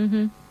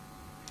 Mm-hmm.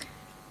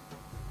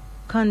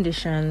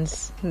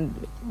 Conditions,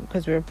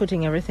 because we're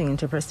putting everything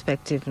into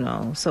perspective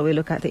now. So we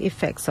look at the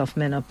effects of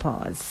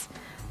menopause.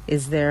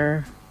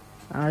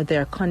 Are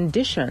there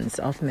conditions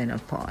of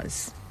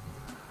menopause?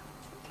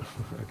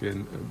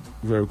 Again,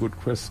 a very good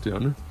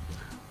question.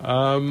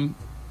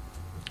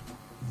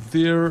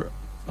 There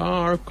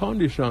are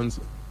conditions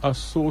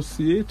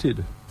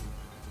associated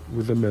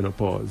with the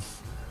menopause.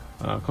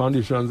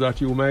 Conditions that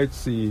you might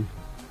see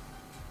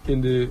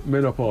in the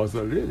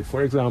menopausal lady.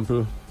 For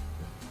example,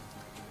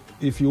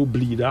 if you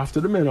bleed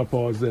after the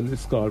menopause, then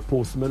it's called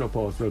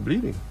postmenopausal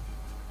bleeding.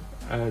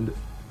 And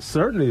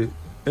certainly,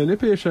 any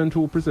patient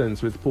who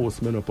presents with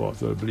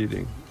postmenopausal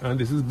bleeding, and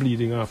this is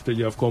bleeding after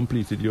you have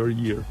completed your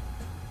year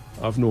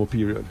of no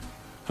period,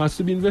 has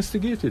to be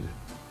investigated.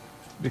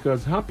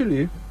 Because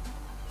happily,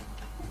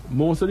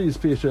 most of these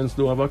patients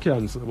don't have a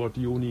cancer, but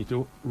you need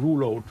to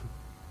rule out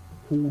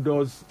who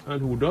does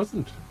and who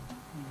doesn't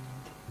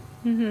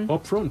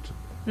up front.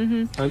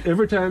 Mm-hmm. And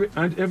every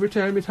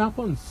time it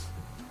happens.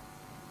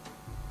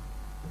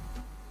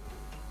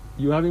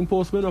 You're having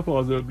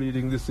postmenopausal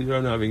bleeding this year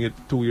and having it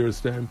 2 years'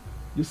 time.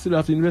 You still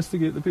have to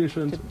investigate the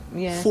patient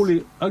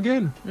fully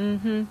again.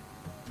 Mm-hmm.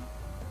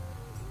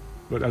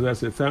 But as I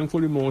said,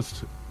 thankfully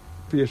most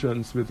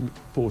patients with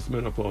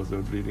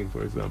postmenopausal bleeding,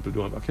 for example,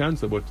 don't have a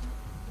cancer, but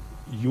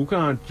you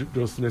can't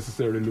just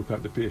necessarily look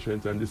at the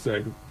patient and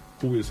decide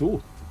who is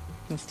who.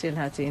 You still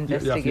have to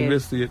investigate. You have to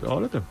investigate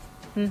all of them.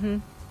 Mm-hmm.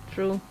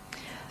 True.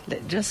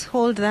 Just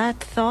hold that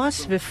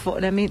thought before.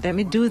 Let me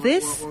do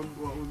this.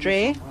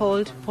 Dre,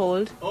 hold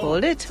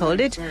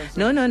it.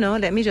 No.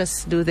 Let me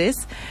just do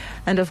this.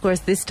 And of course,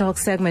 this talk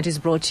segment is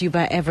brought to you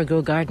by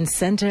Evergrow Garden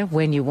Center.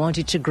 When you want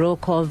it to grow,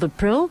 call the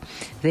pro.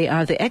 They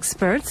are the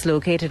experts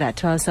located at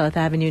 12 South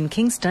Avenue in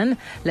Kingston.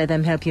 Let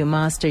them help you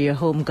master your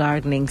home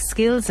gardening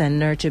skills and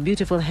nurture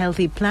beautiful,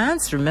 healthy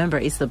plants. Remember,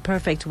 it's the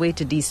perfect way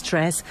to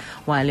de-stress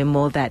while you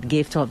mold that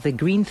gift of the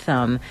green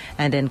thumb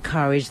and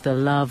encourage the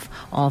love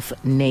of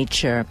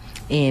nature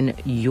in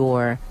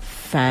your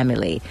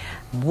family.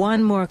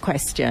 One more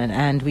question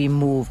and we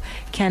move.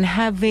 Can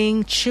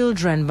having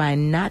children by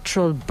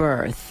natural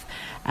birth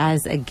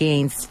as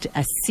against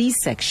a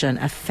C-section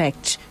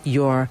affect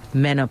your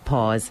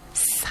menopause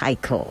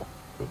cycle?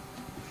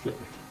 Sure.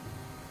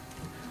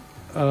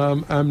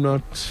 I'm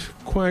not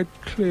quite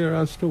clear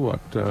as to what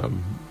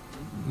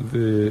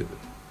the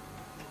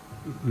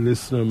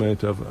listener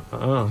might have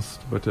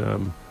asked, but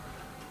how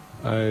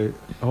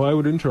I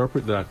would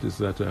interpret that is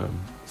that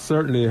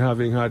certainly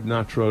having had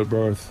natural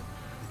birth,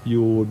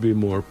 you would be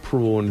more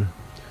prone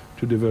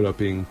to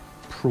developing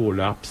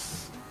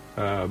prolapse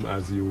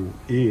as you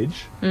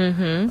age.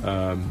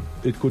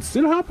 It could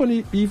still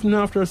happen even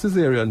after a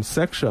cesarean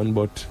section,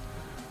 but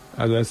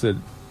as I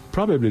said,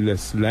 probably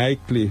less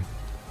likely,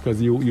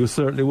 because you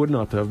certainly would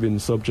not have been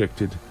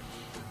subjected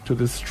to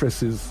the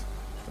stresses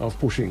of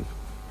pushing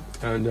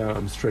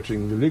and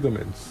stretching the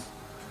ligaments.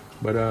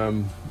 But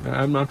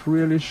I'm not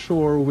really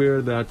sure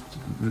where that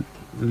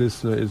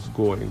listener is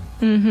going,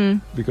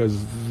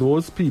 because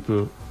those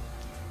people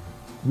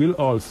will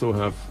also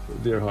have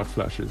their hot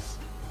flashes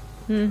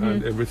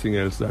and everything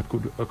else that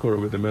could occur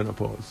with the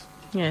menopause.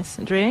 Yes.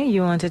 Dre,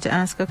 you wanted to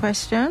ask a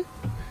question?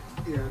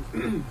 Yeah,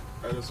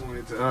 I just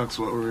wanted to ask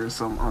what were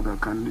some other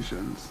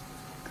conditions,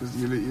 because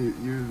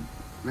you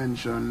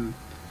mentioned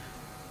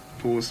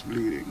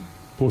post-bleeding.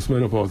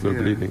 Postmenopausal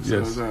bleeding, so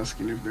yes. I was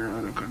asking if there are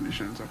other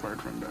conditions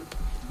apart from that.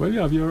 Well, you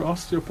have your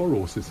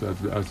osteoporosis,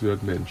 as we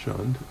had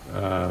mentioned.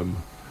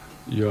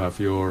 You have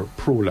your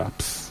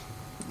prolapse.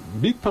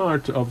 Big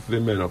part of the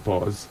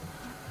menopause.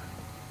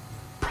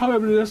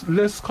 Probably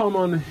less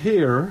common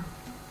here,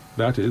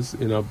 that is,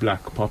 in a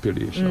black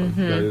population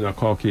than in a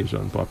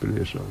Caucasian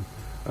population.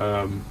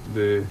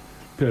 The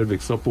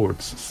pelvic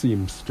support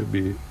seems to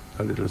be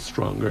a little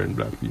stronger in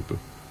black people.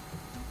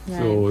 Right.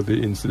 So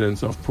the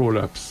incidence of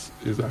prolapse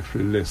is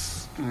actually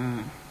less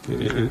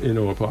in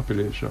our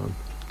population.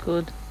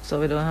 Good. So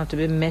we don't have to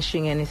be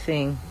meshing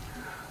anything.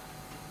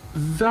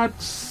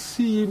 That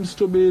seems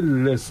to be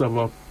less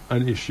of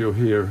an issue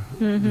here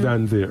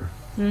than there.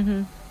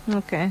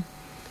 Okay.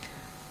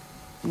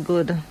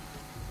 Good.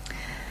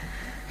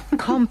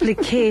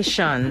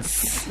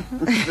 Complications.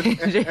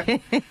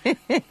 AJ,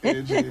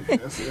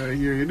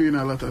 you're doing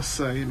a lot of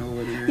sighing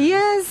over there.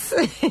 Yes.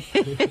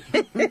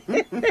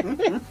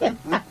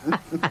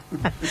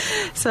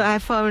 So I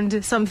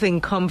found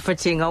something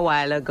comforting a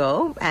while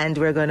ago, and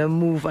we're going to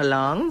move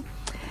along.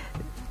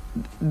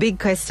 Big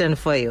question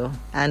for you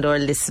and our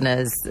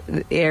listeners.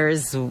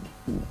 Ears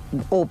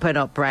open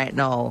up right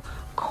now.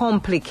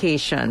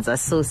 Complications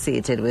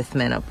associated with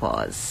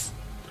menopause.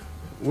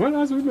 Well,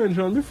 as we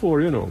mentioned before,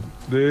 we're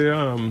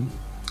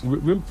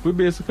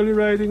basically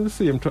riding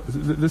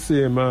the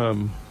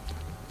same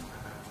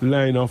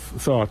line of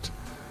thought.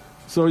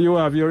 So you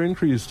have your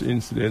increased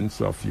incidence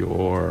of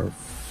your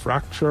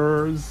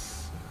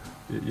fractures,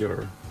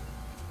 you're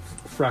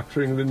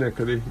fracturing the neck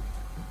of the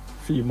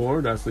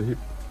femur, that's the hip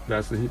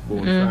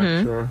bone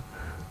fracture.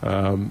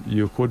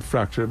 You could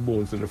fracture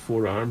bones in the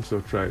forearm,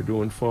 so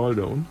don't fall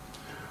down.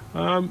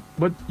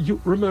 But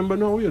you remember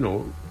now,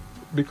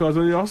 because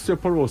of the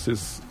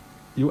osteoporosis,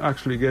 you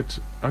actually get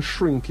a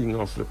shrinking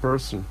of the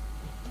person.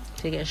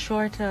 You get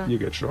shorter. You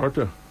get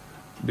shorter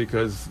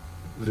because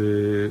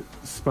the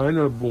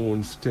spinal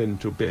bones tend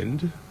to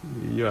bend.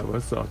 You have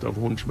a sort of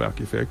hunchback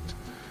effect.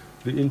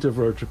 The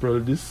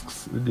intervertebral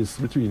discs, the discs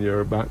between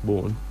your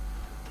backbone,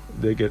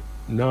 they get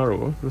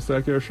narrow, just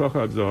like your shock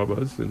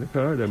absorbers in the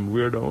car, them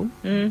wear down.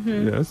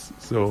 Yes,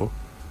 so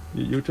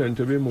you tend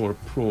to be more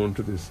prone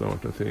to this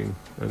sort of thing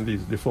and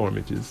these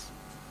deformities.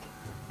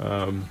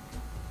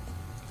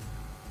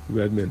 We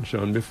had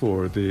mentioned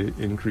before the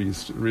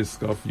increased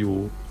risk of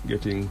you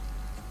getting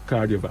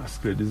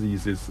cardiovascular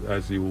diseases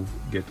as you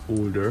get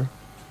older.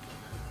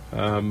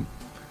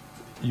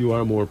 You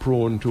are more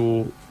prone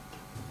to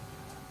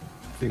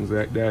things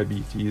like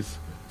diabetes,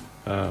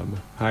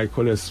 high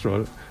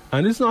cholesterol.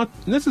 And it's not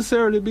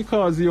necessarily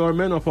because you are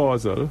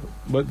menopausal,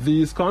 but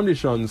these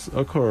conditions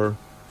occur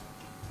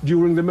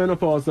during the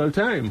menopausal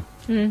time.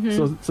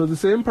 So the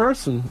same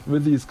person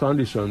with these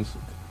conditions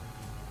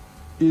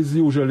is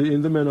usually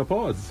in the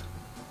menopause.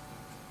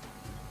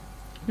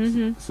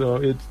 So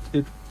it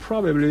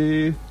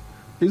probably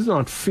is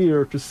not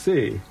fair to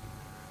say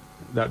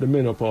that the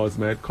menopause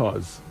might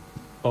cause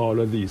all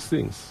of these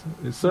things.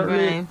 It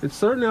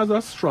certainly has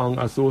a strong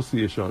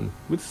association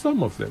with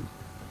some of them.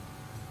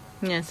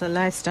 Yeah, so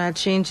lifestyle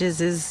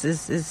changes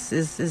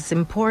is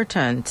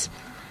important.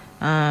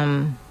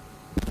 Even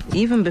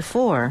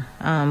before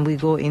we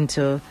go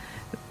into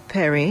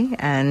peri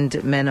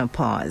and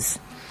menopause.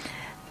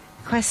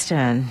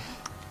 Question.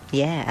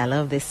 Yeah, I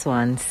love this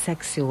one.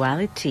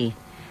 Sexuality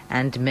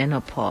and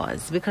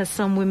menopause. Because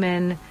some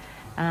women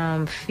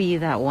feel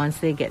that once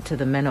they get to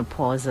the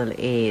menopausal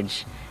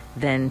age,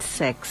 then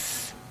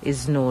sex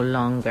is no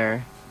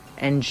longer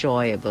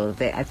enjoyable.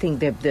 I think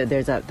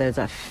there's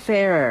a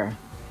fairer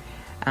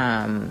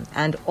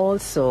and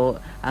also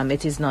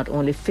it is not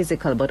only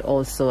physical but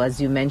also,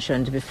 as you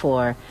mentioned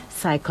before,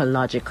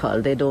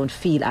 psychological. They don't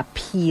feel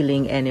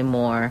appealing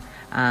anymore.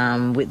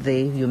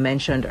 You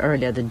mentioned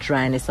earlier the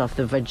dryness of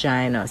the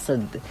vagina. So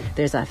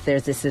there's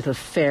this little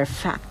fear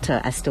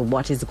factor as to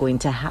what is going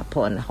to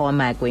happen. How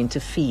am I going to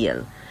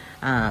feel?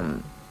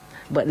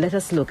 But let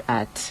us look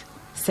at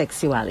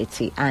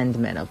sexuality and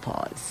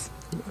menopause.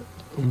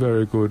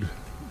 Very good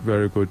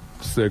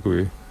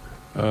segue.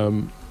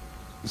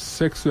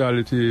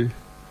 Sexuality,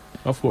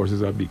 of course,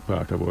 is a big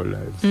part of our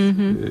lives.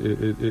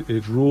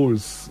 It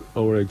rules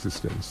our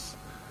existence.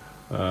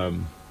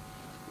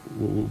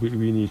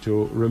 We need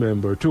to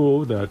remember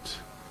too that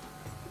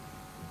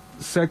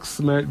sex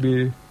might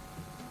be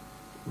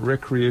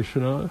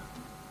recreational,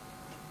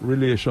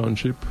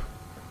 relationship,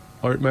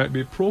 or it might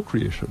be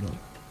procreational.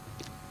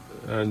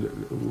 And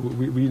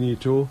we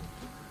need to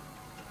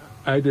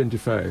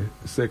identify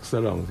sex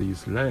along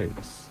these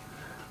lines.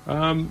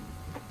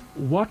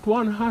 What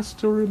one has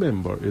to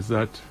remember is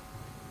that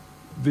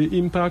the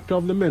impact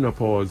of the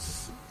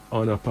menopause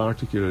on a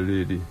particular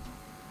lady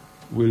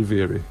will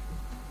vary.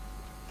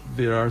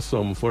 There are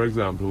some, for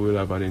example, who will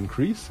have an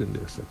increase in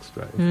their sex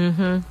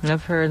drive.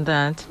 I've heard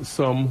that.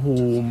 Some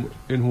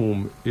in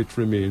whom it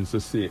remains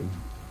the same.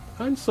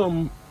 And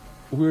some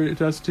where it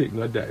has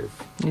taken a dive.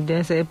 You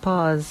dare say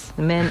pause.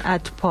 Men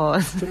at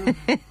pause.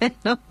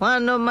 No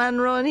want no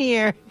man round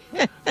here.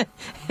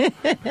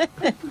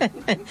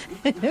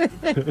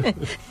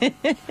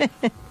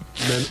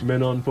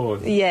 men on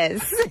pause.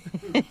 Yes.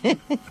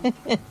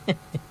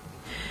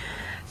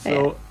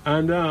 So,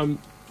 and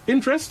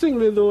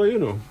interestingly though, you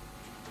know,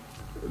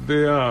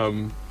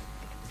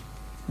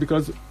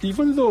 because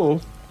even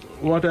though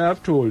what I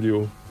have told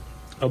you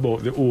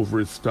about the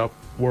ovaries stop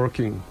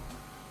working,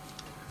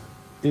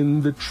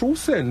 in the true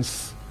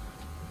sense,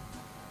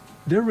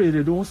 they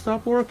really don't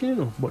stop working, you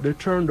know, but they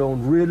turn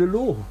down really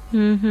low.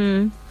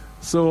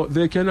 So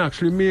they can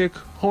actually make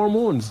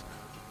hormones,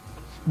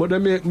 but they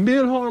make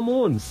male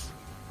hormones,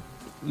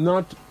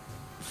 not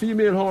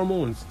female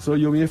hormones. So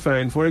you may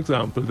find, for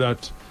example,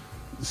 that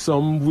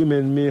some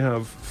women may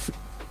have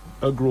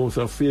a growth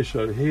of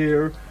facial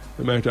hair,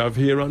 they might have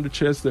hair on the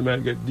chest, they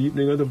might get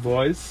deepening of the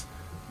voice,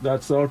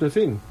 that sort of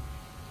thing.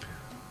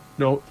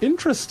 Now,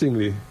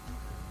 interestingly,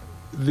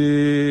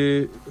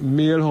 the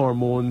male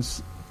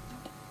hormones,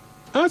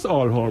 as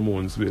all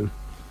hormones will,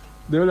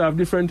 they will have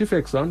different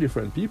effects on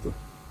different people.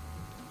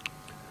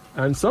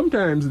 And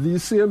sometimes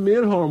these same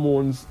male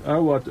hormones are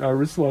what are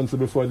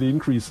responsible for the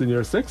increase in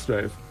your sex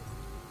drive.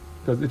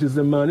 Because it is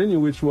the man in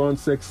you which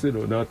wants sex, you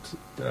know, not...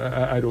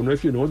 I don't know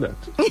if you know that.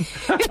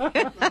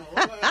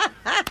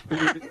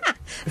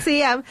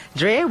 See,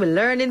 Dre, we're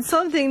learning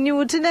something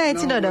new tonight.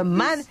 No, you know, the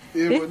man...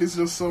 But this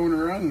just sound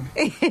wrong.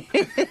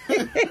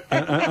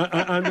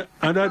 and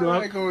I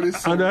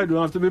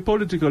don't have to be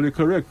politically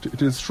correct.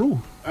 It is true.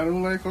 I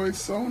don't like how it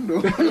sounds,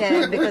 though.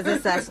 Yeah, because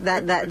it's that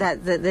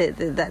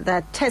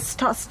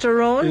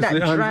testosterone, It's that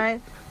the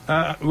drive.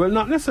 Well,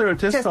 not necessarily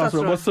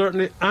testosterone, but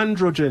certainly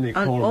androgenic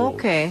hormones.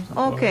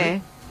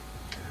 Okay.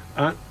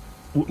 Right?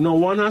 Now,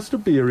 one has to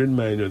bear in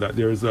mind that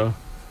there is a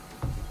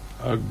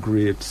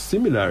great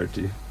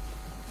similarity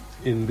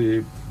in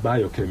the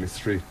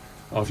biochemistry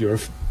of your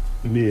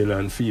male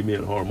and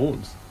female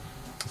hormones.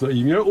 So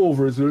even your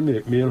ovaries will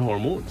make male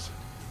hormones.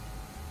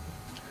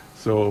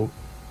 So,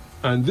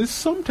 and this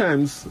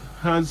sometimes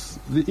has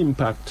the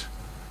impact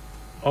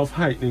of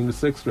heightening the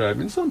sex drive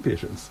in some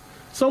patients.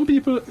 Some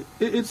people,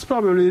 it's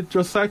probably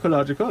just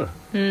psychological,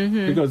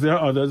 because there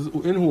are others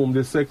in whom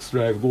the sex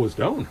drive goes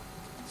down.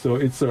 So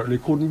it certainly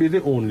couldn't be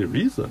the only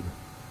reason,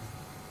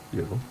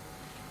 you know.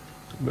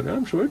 But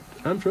I'm sure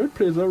it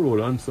plays a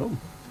role on some.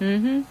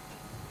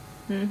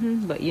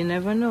 But you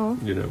never know.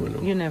 You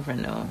never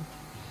know.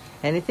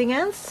 Anything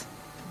else?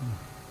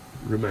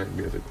 Remind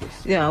me of the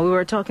question. Yeah, we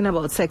were talking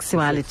about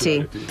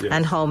sexuality yes.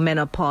 and how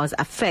menopause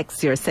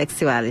affects your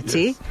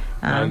sexuality.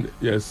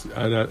 Yes.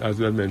 And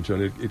as I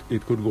mentioned,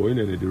 it could go in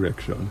any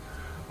direction.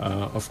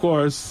 Of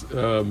course,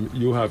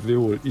 you have the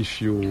whole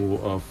issue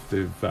of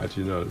the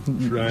vaginal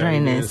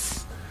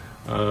dryness.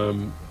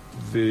 So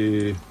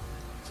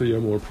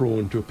you're more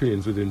prone to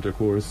pains with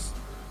intercourse.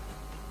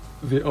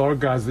 The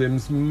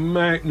orgasms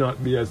might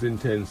not be as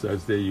intense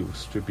as they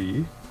used to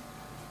be,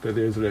 because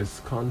there's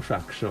less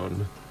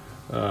contraction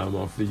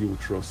of the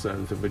uterus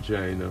and the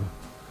vagina.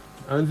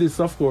 And this,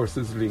 of course,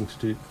 is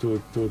linked to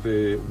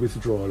the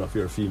withdrawal of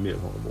your female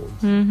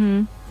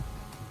hormones.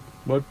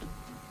 But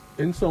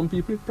in some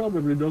people, it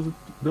probably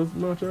doesn't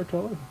matter at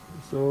all.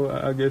 So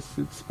I guess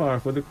it's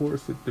par for the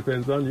course. It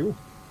depends on you.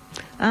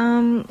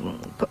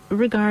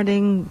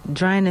 Regarding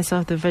dryness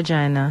of the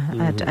vagina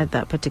at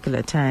that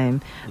particular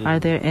time, are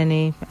there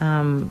any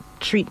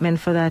treatment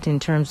for that in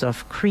terms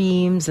of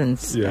creams and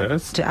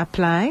to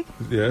apply?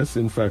 Yes,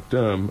 in fact,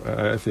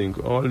 I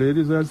think all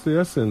ladies as they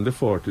ascend the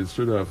 40s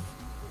should have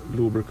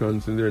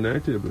lubricants in their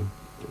night table,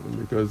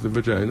 because the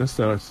vagina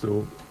starts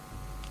to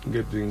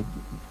getting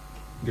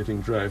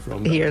dry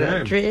from that Hear time.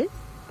 that, Dre?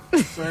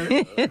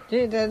 Sorry.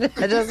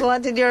 I just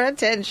wanted your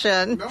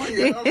attention. No,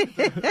 yeah,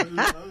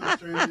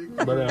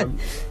 But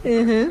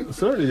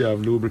certainly you have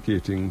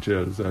lubricating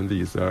gels, and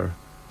these are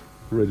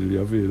readily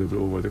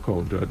available over the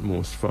counter at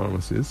most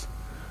pharmacies.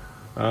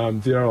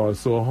 There are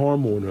also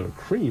hormonal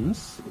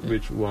creams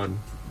which one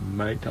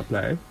might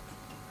apply.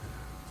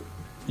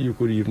 You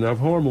could even have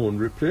hormone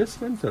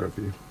replacement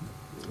therapy,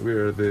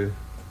 where the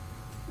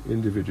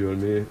individual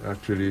may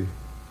actually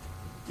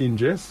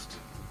ingest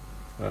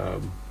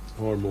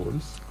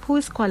hormones. Who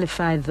is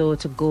qualified, though,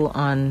 to go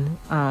on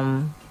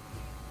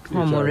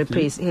hormone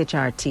replacement,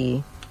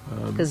 HRT?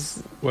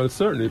 Well,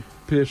 certainly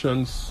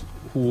patients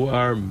who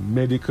are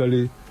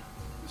medically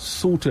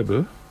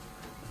suitable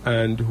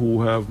and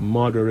who have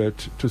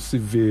moderate to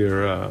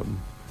severe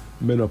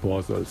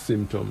menopausal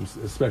symptoms,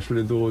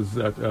 especially those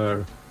that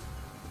are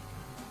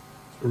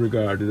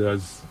regarded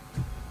as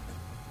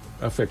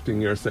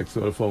affecting your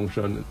sexual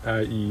function,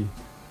 i.e.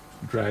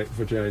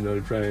 vaginal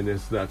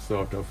dryness, that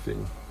sort of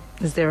thing.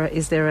 Is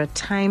there a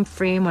time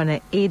frame or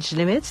an age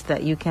limit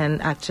that you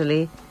can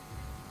actually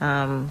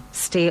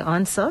stay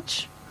on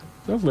such?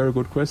 That's a very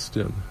good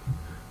question.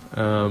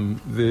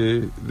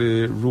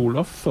 The rule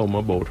of thumb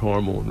about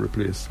hormone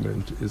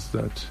replacement is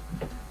that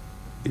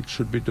it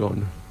should be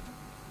done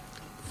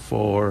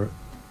for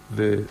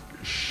the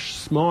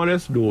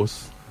smallest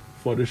dose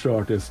for the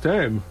shortest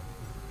time.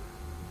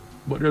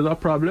 But there's a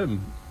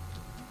problem.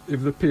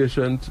 If the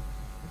patient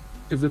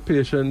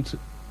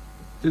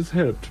is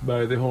helped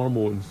by the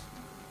hormones,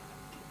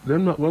 they're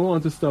not going to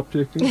want to stop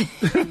taking it.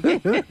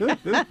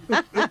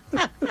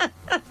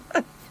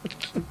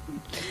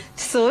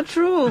 So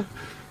true.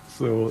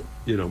 So,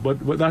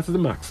 but that's the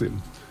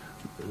maxim.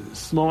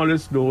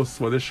 Smallest dose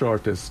for the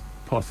shortest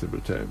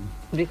possible time.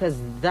 Because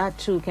that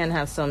too can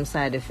have some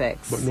side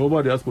effects. But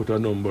nobody has put a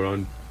number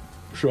on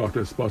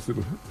shortest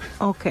possible.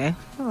 Okay.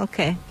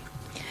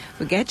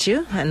 We get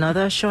you.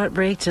 Another short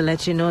break to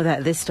let you know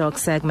that this talk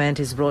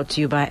segment is brought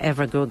to you by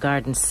Evergrow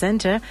Garden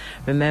Center.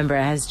 Remember,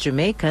 as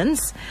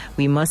Jamaicans,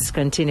 we must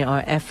continue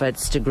our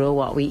efforts to grow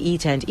what we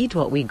eat and eat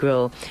what we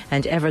grow.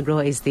 And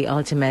Evergrow is the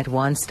ultimate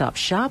one-stop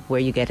shop where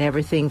you get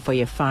everything for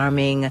your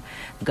farming,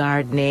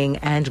 gardening,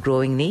 and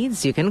growing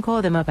needs. You can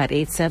call them up at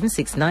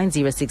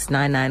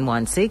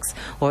 876-906-9916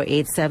 or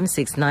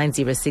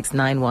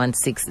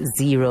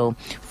 876-906-9160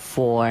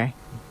 for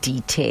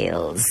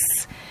details.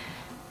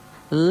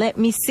 Let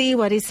me see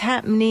what is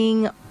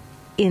happening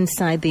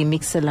inside the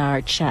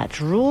Mixlr chat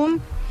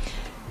room.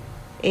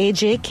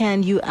 AJ,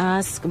 can you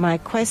ask my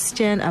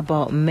question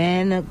about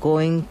men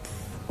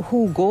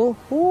who go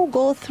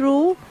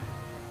through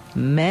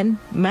men?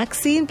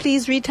 Maxine,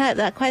 please retype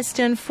that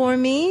question for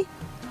me.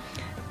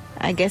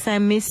 I guess I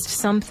missed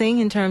something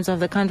in terms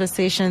of the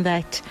conversation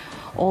that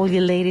all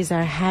you ladies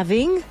are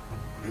having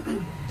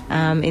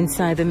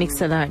inside the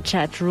Mixlr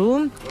chat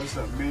room. What's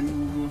that? Men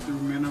who go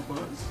through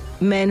menopause?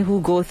 Men who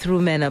go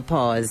through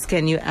menopause.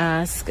 Can you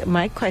ask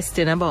my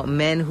question about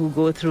men who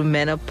go through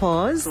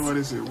menopause? So what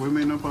is it?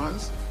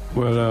 Womenopause?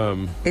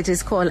 Well, it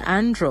is called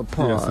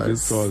andropause. Yes, it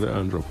is called the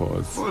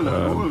andropause. Hold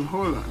on.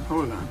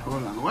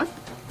 What?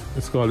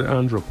 It's called the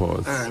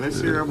andropause. All right,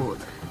 let's hear about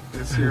that.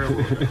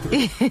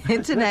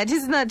 Tonight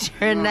is not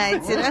your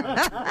night,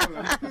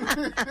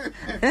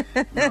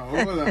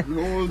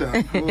 Hold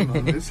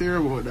on. Let's hear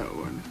about that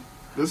one.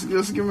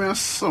 Just give me a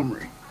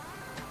summary.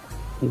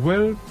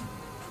 Well,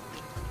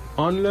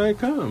 unlike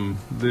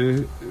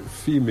the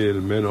female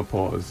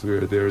menopause,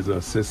 where there is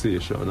a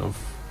cessation of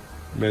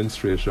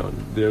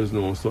menstruation, there is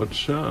no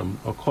such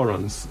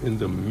occurrence in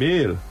the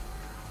male.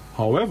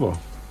 However,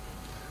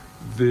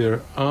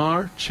 there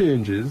are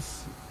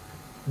changes,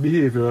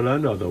 behavioral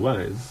and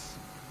otherwise,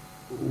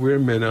 where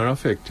men are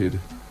affected.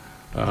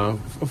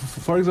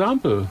 For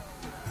example,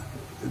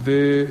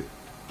 the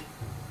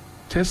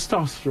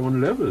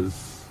testosterone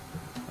levels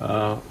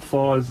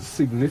fall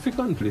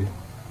significantly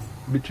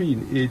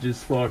between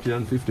ages 40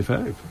 and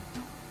 55.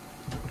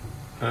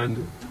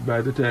 And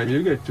by the time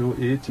you get to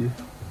 80,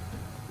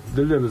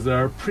 the levels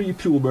are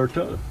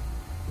pre-pubertal.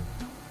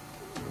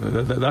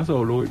 That's how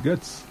low it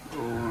gets.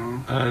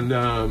 And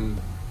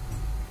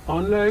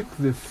unlike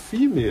the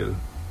female,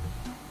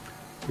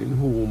 in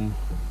whom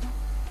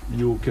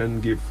you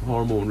can give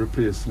hormone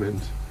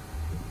replacement,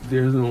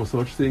 there's no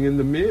such thing in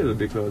the male,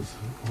 because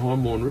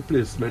hormone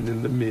replacement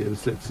in the male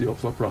sets you up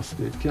for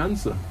prostate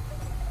cancer.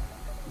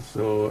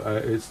 So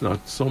it's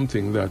not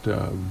something that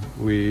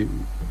we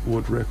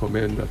would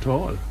recommend at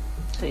all.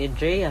 So,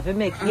 Dre, you have to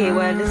make hay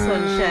while the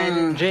sun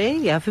shines. Dre,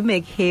 you have to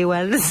make hay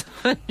while the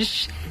sun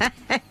shines.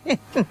 I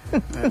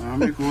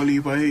make all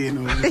heap of hay,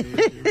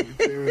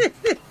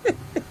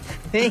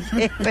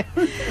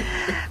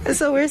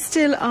 So we're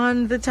still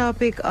on the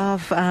topic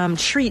of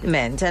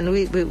treatment, and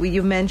we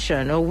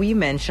mentioned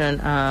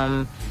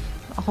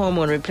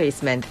hormone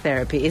replacement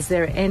therapy. Is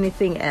there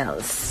anything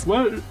else?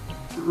 Well,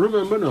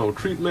 remember now,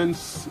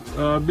 treatments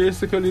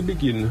basically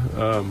begin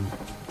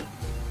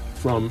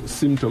from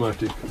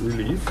symptomatic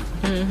relief.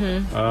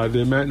 Mm-hmm.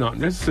 They might not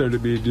necessarily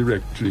be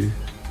directly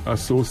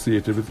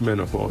associated with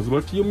menopause,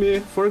 but you may,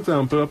 for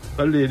example,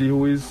 a lady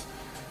who is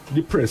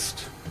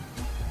depressed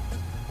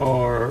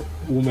or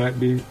who might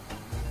be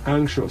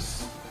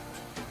anxious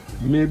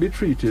may be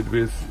treated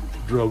with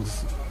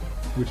drugs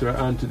which are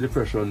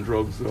antidepressant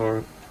drugs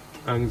or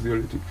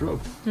anxiolytic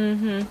drugs.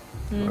 Mm-hmm.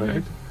 Mm-hmm.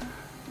 Right?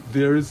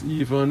 There is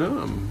even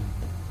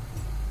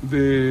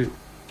the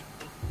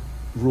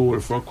role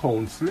for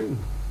counseling.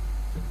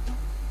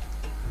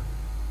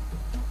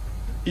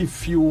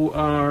 If you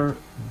are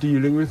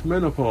dealing with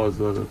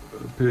menopausal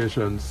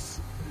patients,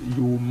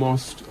 you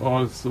must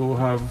also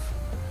have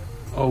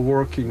a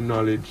working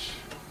knowledge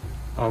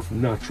of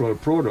natural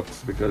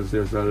products, because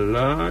there's a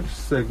large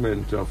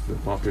segment of the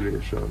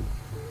population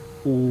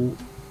who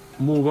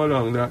move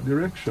along that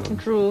direction.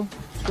 True.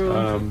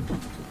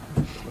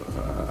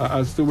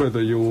 As to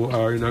whether you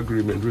are in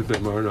agreement with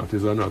them or not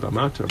is another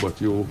matter, but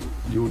you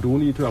do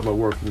need to have a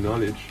working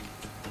knowledge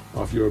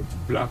of your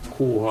black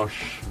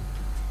cohosh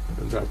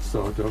and that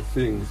sort of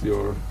things,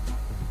 your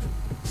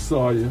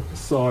soy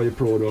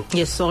product.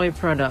 Your soy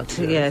product,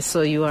 yes.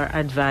 So you are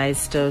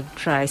advised to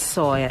try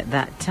soy at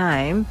that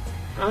time.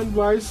 And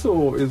why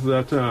so is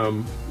that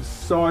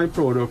soy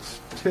products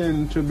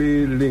tend to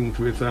be linked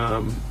with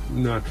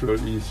natural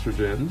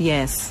estrogen.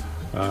 Yes.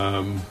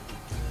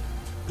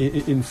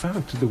 In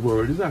fact, the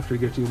world is actually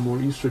getting more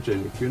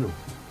estrogenic,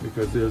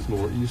 because there's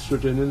more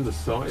estrogen in the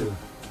soil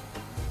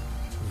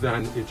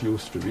than it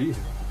used to be.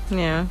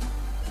 Yeah.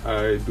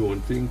 I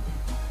don't think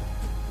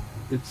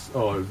it's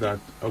all that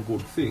a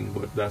good thing,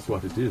 but that's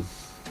what it is.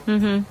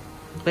 Mm-hmm.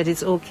 But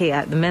it's okay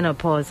at the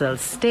menopausal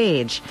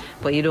stage,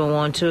 but you don't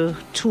want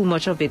too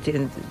much of it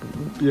in.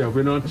 Yeah,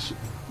 we're not,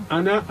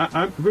 and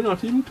we're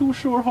not even too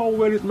sure how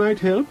well it might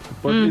help,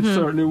 but it's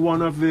certainly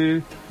one of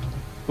the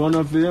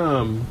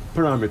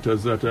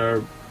parameters that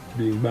are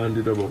being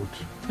bandied about,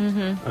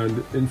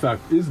 and in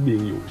fact is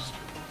being used.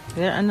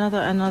 Yeah,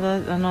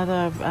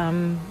 another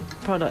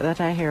product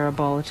that I hear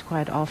about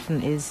quite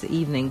often is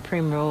evening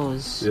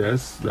primrose.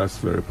 Yes, that's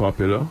very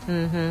popular,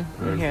 and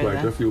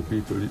quite a few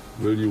people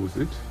will use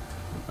it.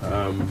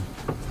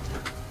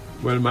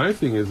 Well, my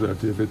thing is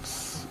that if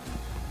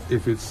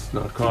it's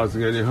not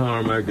causing any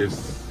harm, I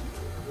guess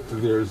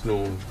there's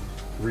no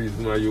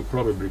reason why you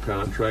probably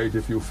can't try it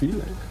if you feel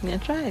like. Yeah,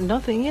 try it.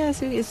 Nothing.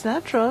 Yes, it's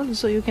natural,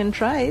 so you can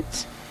try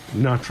it.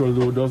 Natural,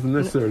 though, doesn't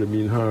necessarily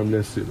mean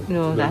harmless.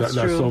 No, that's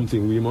true. That's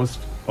something we must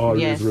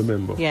always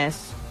remember.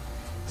 Yes.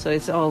 So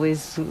it's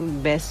always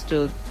best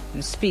to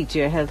speak to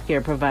your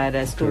healthcare provider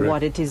as to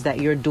what it is that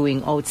you're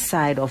doing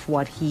outside of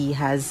what he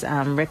has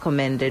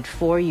recommended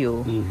for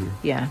you.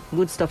 Yeah,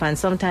 good stuff. And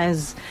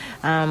sometimes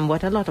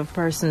what a lot of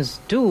persons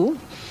do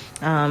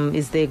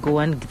is they go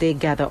and they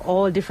gather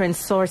all different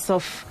sorts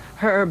of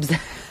herbs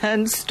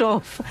and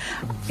stuff.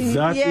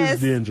 That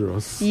is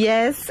dangerous.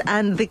 Yes,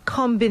 and the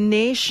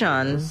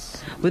combination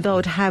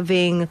without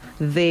having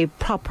the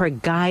proper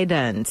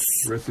guidance.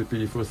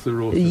 Recipe for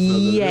cirrhosis.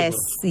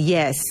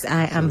 Yes,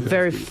 I am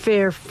very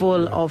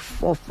fearful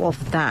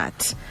of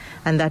that.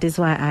 And that is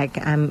why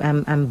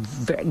I'm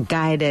very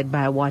guided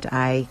by what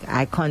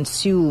I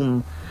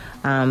consume,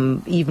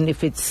 even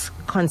if it's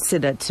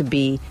considered to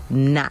be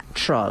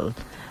natural.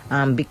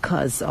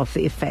 Because of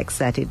the effects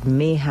that it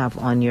may have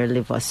on your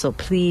liver. So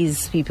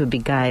please, people, be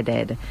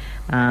guided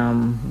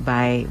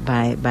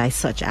by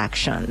such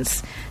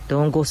actions.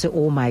 Don't go say,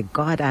 oh my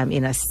God, I'm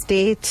in a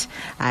state,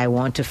 I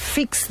want to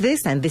fix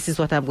this, and this is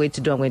what I'm going to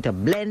do. I'm going to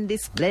blend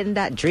this, blend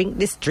that, drink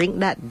this, drink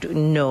that.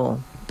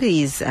 No,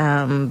 please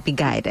be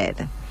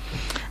guided.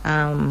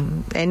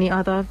 Any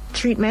other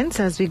treatments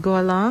as we go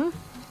along?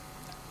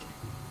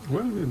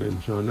 Well, we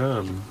mentioned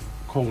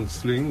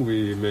counseling,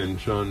 we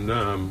mentioned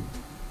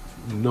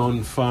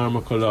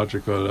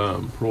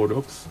non-pharmacological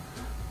products.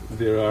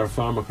 There are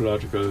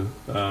pharmacological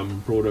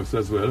products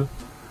as well.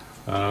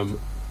 I've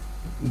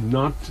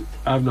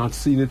not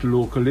seen it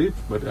locally,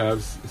 but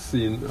I've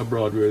seen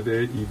abroad where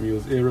they even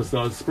use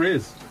aerosol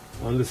sprays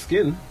on the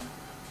skin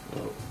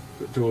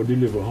to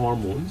deliver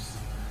hormones.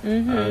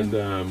 And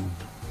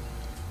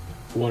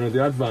one of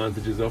the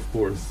advantages, of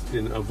course,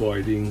 in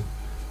avoiding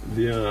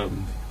the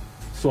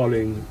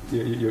swallowing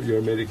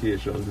your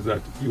medications is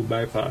that you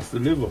bypass the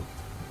liver.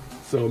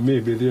 So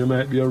maybe there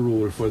might be a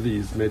role for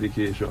these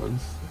medications.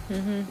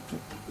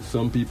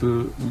 Some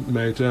people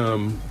might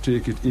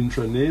take it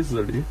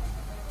intranasally,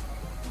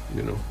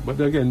 But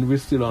again, we're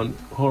still on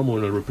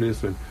hormonal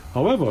replacement.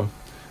 However,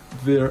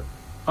 there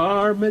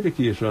are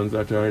medications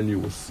that are in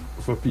use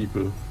for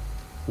people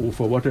who,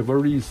 for whatever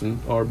reason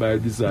or by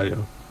desire,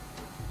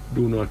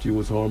 do not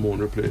use hormone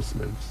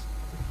replacements.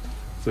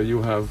 So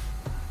you have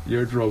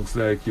your drugs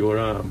like your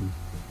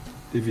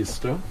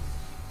Evista.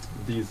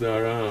 These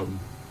are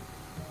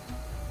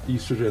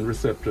estrogen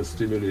receptor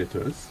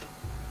stimulators.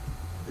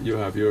 You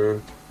have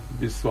your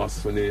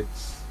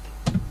bisphosphonates.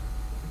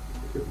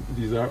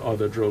 These are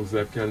other drugs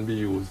that can be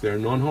used. They're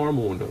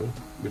non-hormonal,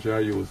 which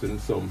are used in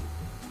some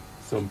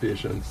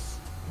patients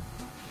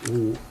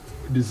who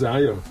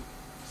desire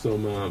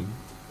some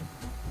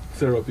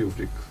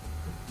therapeutic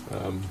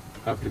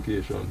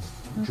applications,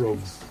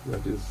 drugs,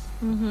 that is.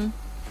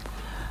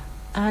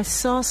 I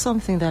saw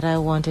something that I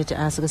wanted to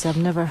ask because I've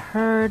never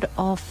heard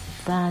of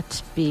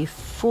that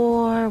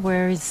before.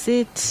 Where is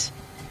it?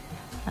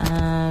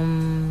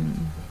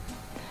 I'm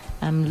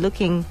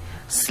looking.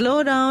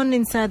 Slow down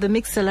inside the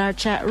Mixlr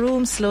chat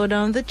room. Slow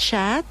down the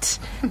chat.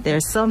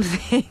 There's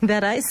something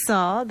that I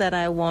saw that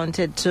I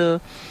wanted to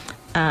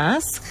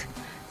ask.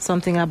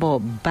 Something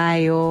about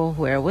bio.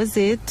 Where was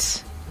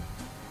it?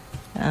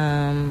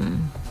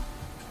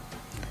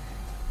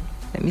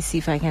 Let me see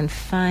if I can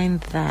find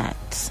that.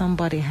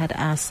 Somebody had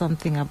asked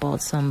something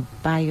about some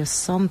bio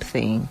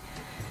something.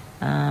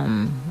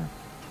 The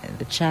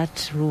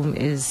chat room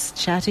is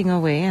chatting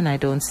away and I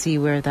don't see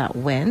where that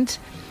went.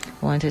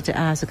 I wanted to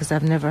ask because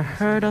I've never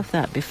heard of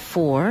that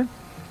before.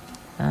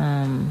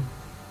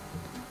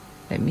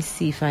 Let me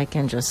see if I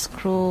can just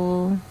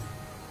scroll.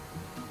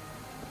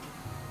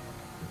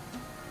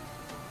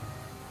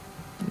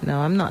 No,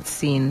 I'm not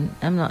seeing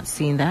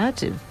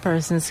that. If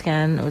persons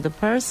can, or the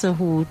person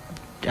who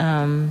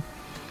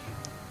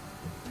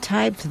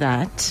typed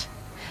that.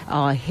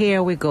 Oh,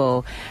 here we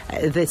go.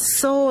 The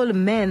soul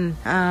man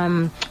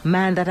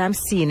that I'm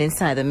seeing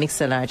inside the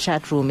Mixlr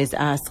chat room is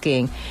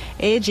asking,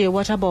 AJ,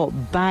 what about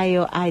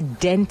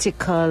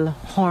bioidentical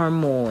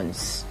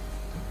hormones?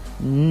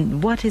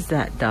 What is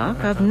that,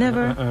 Doc? I've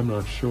never... I'm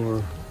not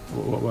sure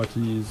what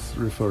he's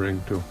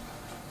referring to.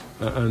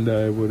 And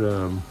I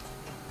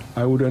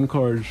would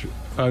encourage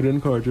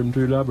him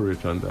to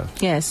elaborate on that.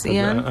 Yes,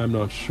 yeah. I'm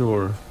not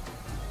sure.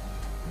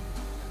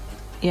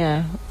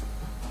 Yeah.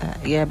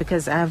 Yeah,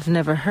 because I've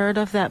never heard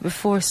of that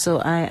before, so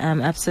I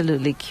am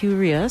absolutely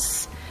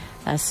curious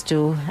as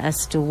to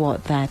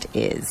what that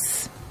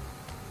is.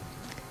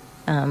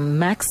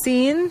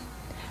 Maxine,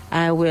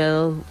 I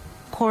will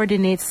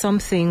coordinate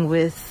something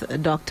with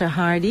Dr.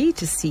 Hardy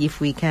to see if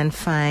we can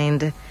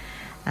find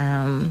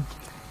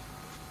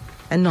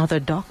another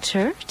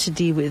doctor to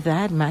deal with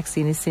that.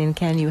 Maxine is saying,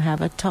 can you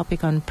have a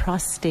topic on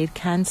prostate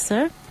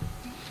cancer?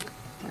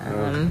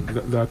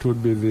 That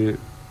would be the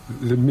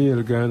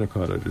male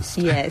gynecologist.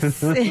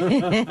 Yes.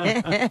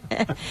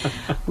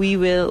 we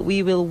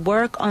will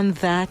work on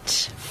that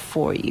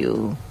for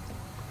you.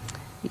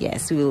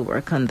 Yes, we will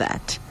work on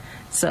that.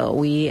 So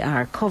we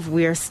are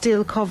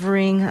still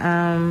covering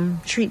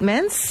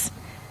treatments.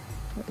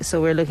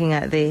 So we're looking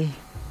at the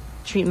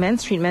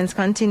treatments. Treatments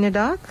continue,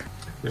 Doc?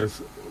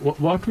 Yes.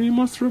 What we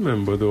must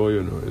remember, though,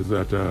 is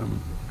that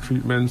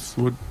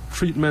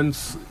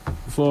treatments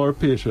for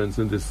patients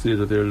in this stage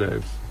of their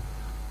lives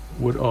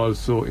would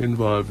also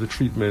involve the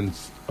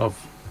treatments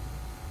of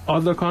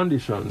other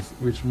conditions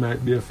which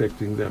might be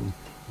affecting them.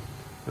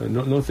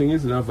 Nothing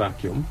is in a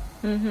vacuum.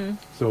 Mm-hmm.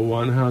 So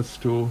one has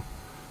to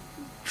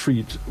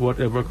treat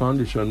whatever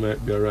condition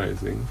might be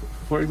arising.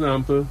 For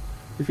example,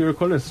 if your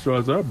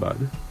cholesterols are bad,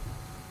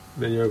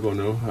 then you're going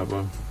to have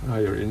a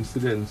higher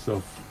incidence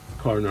of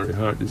coronary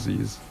heart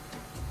disease,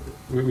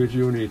 which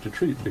you need to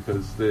treat,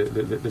 because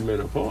the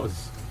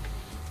menopause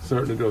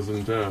certainly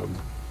doesn't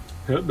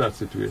help that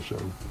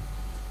situation.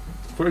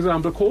 For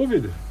example,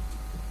 COVID.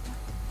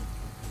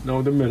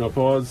 Now, the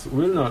menopause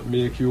will not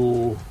make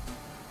you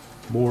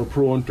more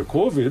prone to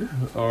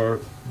COVID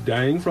or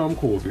dying from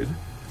COVID,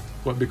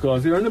 but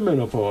because you're in the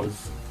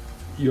menopause,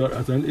 you're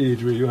at an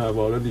age where you have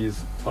all of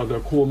these other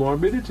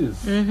comorbidities,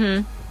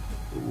 Mm-hmm.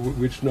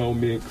 Which now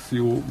makes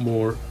you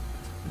more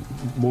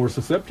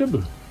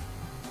susceptible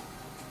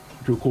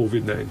to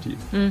COVID-19.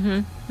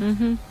 Mm-hmm.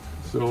 Mm-hmm.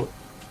 So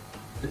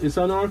it's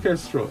an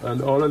orchestra,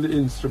 and all of the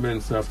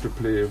instruments have to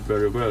play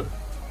very well.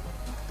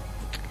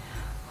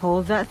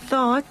 Hold that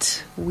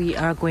thought. We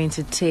are going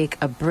to take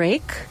a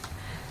break,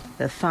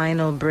 the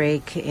final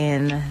break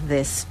in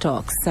this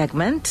talk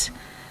segment.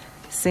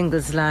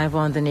 Singles live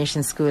on the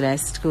Nation School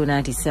at School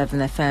 97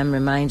 FM,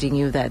 reminding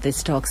you that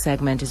this talk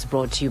segment is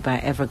brought to you by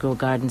Evergrow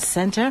Garden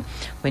Center.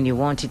 When you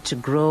want it to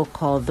grow,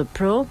 call the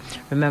pro.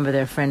 Remember,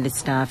 their friendly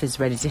staff is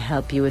ready to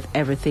help you with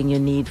everything you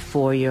need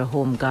for your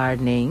home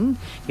gardening,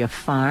 your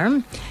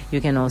farm.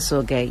 You can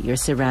also get your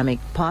ceramic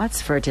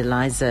pots,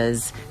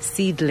 fertilizers,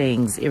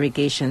 seedlings,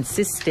 irrigation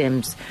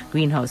systems,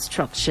 greenhouse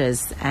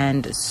structures,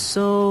 and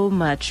so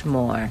much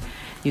more.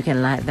 You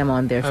can like them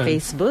on their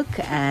Facebook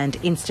and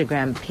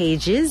Instagram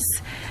pages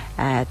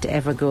at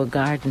Evergrow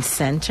Garden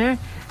Center.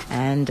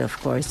 And, of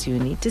course, you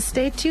need to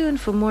stay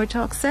tuned for more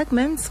talk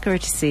segments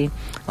courtesy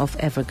of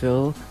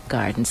Evergrow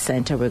Garden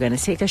Center. We're going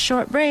to take a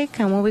short break,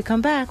 and when we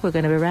come back, we're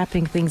going to be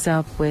wrapping things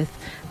up with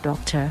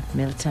Dr.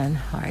 Milton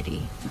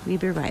Hardy. We'll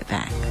be right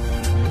back.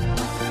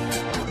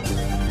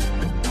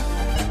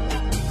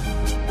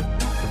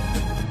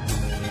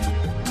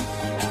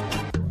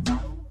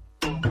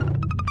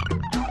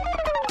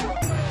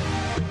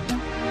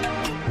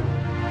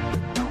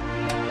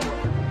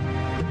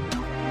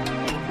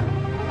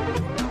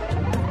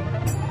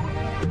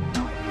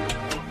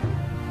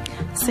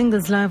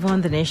 Singles live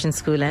on the Nation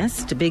School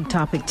Est. Big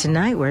topic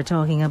tonight. We're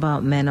talking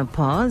about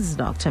menopause.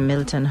 Dr.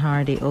 Milton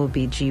Hardy,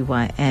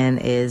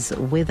 OBGYN, is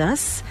with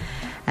us.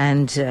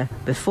 And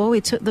before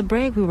we took the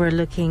break, we were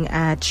looking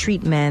at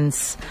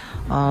treatments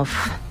of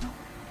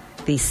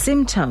the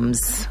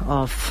symptoms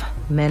of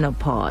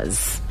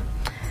menopause.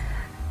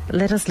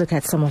 Let us look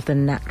at some of the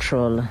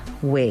natural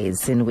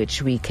ways in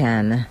which we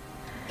can,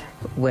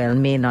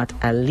 may not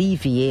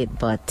alleviate,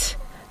 but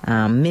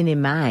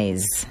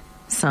minimize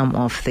some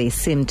of the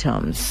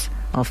symptoms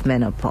of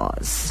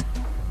menopause.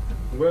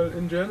 Well,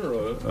 in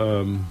general,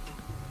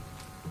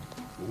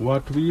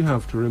 what we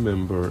have to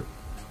remember,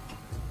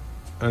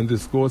 and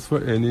this goes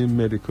for any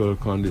medical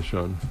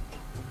condition,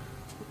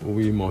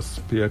 we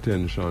must pay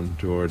attention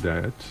to our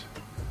diet,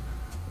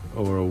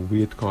 our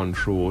weight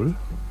control.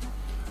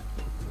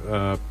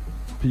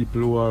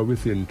 People who are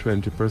within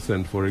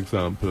 20%, for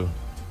example,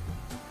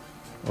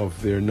 of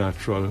their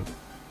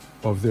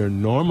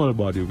normal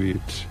body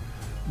weight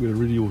will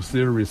reduce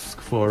their risk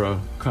for a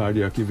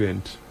cardiac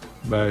event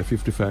by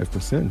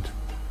 55%.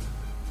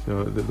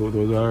 So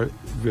those are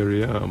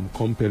very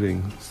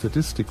compelling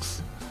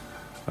statistics.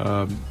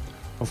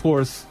 Of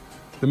course,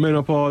 the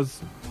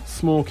menopause,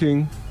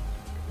 smoking,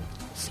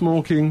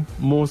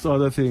 most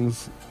other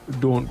things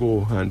don't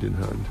go hand in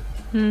hand.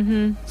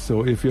 Mm-hmm.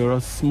 So if you're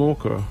a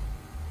smoker,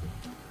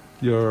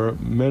 your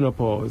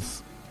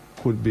menopause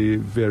could be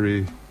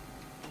very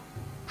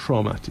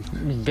traumatic,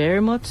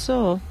 Very much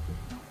so.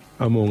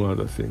 among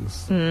other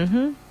things.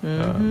 Mm-hmm.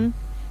 Mm-hmm.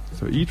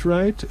 So eat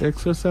right,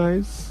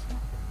 exercise,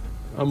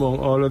 among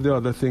all of the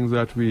other things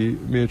that we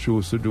may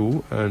choose to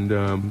do, and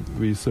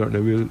we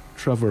certainly will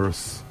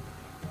traverse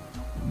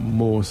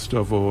most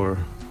of our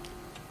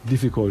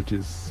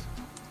difficulties.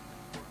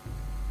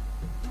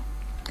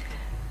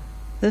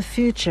 The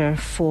future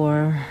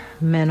for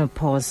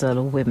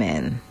menopausal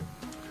women.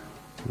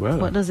 Well,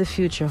 What does the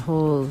future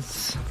hold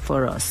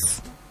for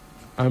us?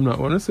 I'm not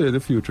going to say the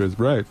future is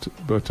bright,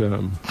 but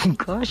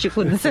Gosh, you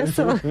couldn't say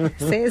so.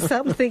 Say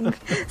something.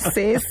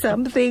 Say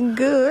something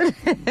good.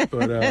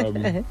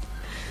 but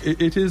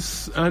it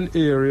is an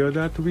area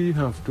that we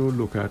have to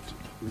look at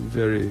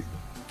very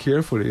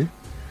carefully.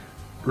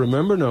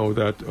 Remember now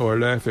that our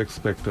life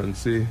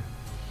expectancy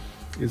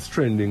is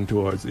trending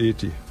towards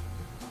 80.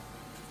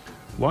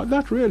 What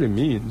that really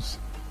means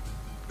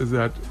is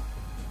that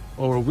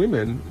our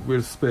women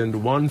will spend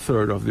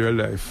 1/3 of their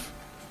life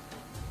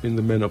in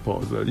the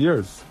menopausal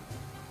years.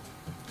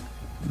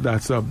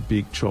 That's a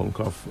big chunk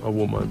of a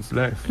woman's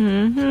life.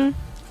 Mm-hmm.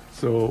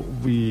 So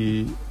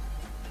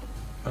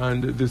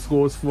and this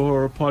goes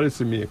for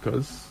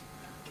policymakers,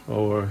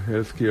 our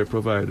healthcare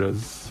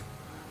providers,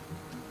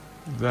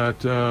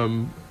 that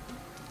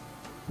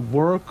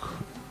work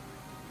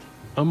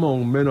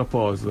among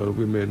menopausal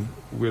women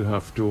will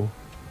have to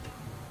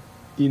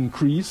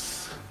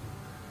increase,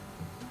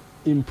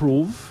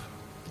 improve,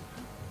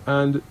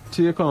 and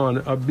take on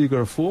a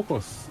bigger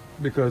focus,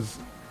 because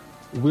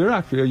we're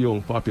actually a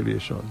young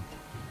population.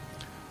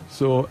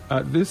 So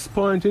at this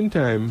point in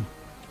time,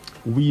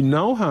 we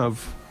now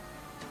have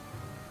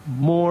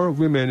more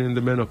women in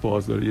the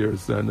menopausal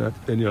years than at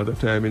any other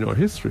time in our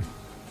history.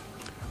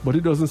 But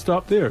it doesn't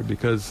stop there,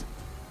 because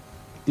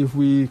if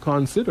we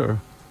consider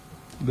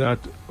that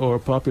our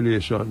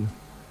population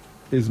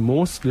is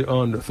mostly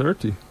under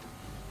 30,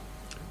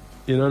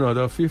 in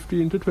another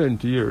 15 to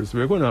 20 years,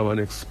 we're going to have an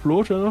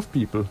explosion of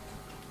people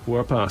who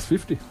are past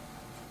 50.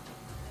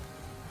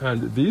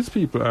 And these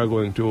people are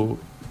going to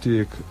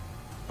take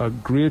a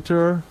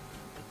greater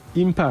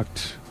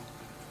impact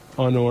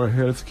on our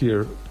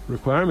healthcare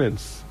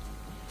requirements,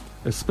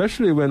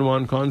 especially when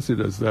one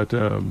considers that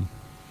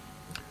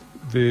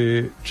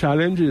the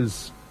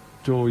challenges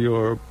to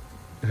your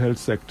health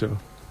sector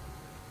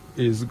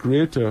is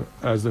greater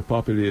as the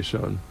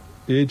population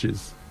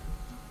ages.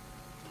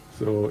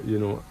 So,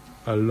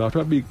 a lot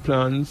of big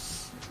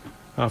plans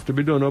have to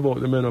be done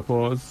about the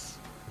menopause,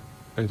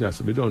 and it has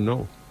to be done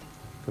now,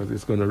 because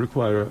it's going to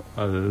require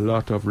a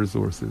lot of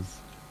resources.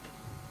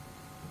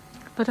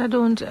 But I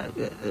don't.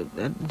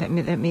 Let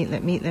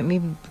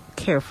me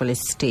carefully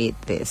state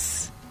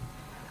this.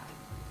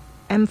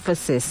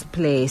 Emphasis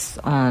placed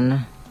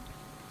on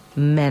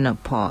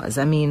menopause.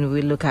 I mean,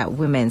 we look at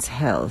women's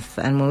health,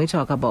 and when we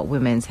talk about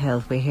women's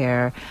health, we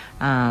hear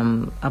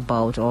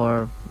about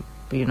our,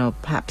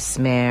 pap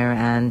smear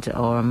and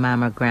or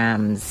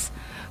mammograms,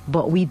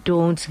 but we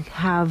don't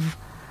have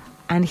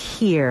and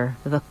hear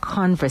the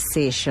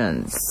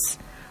conversations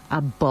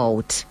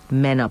about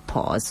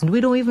menopause. We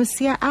don't even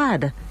see an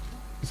ad.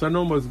 It's a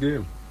numbers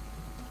game,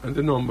 and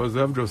the numbers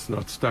have just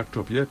not stacked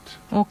up yet.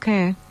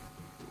 Okay.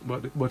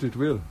 But it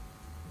will.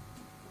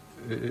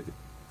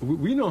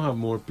 We now have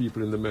more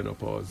people in the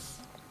menopause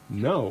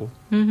now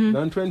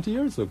than 20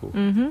 years ago.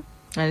 Mm-hmm.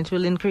 And it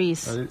will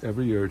increase. And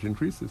every year it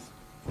increases.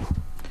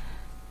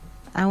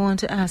 I want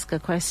to ask a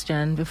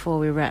question before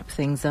we wrap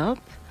things up.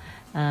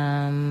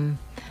 And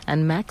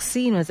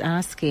Maxine was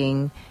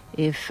asking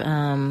if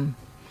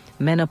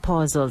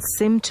menopausal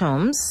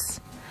symptoms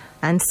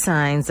and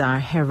signs are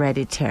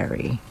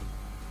hereditary.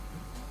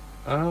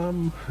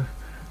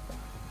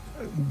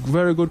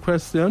 Very good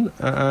question.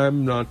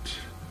 I'm not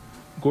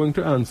going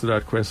to answer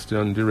that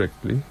question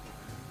directly.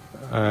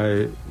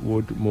 I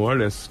would more or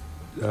less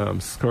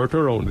skirt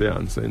around the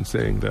answer in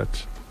saying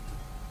that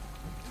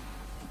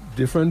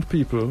different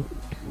people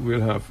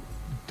will have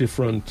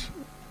different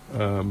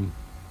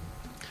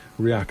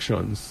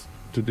reactions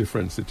to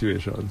different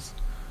situations.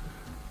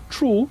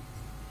 True,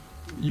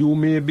 you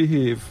may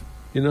behave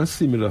in a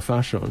similar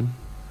fashion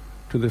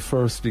to the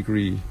first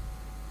degree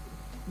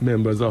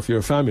members of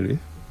your family,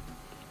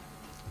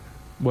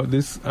 but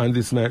this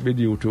might be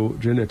due to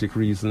genetic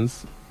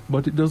reasons,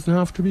 but it doesn't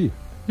have to be.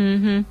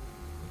 Mm-hmm.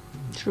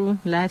 True.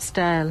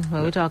 Lifestyle.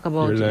 When we talk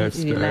about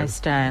Your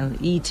lifestyle,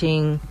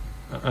 eating.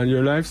 And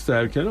your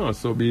lifestyle can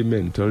also be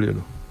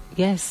mental,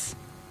 Yes.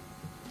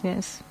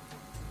 Yes.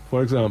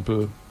 For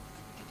example,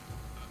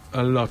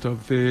 a lot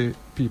of the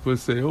people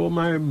say, oh,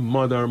 my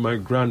mother, my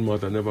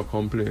grandmother never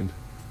complained.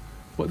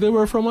 But they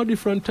were from a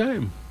different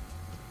time.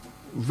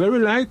 Very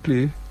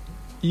likely,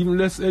 even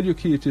less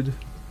educated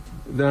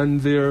than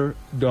their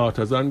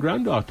daughters and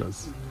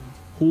granddaughters,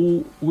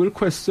 who will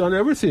question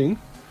everything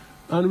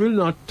and will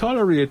not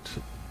tolerate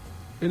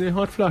any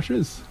hot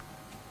flashes,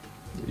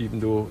 even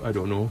though I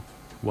don't know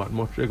what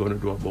much they're going to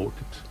do about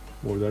it,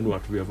 more than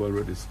what we have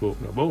already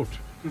spoken about.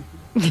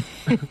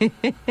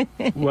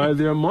 While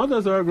their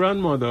mothers or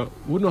grandmother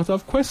would not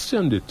have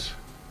questioned it.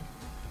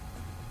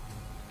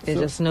 They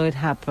just know it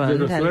happened. They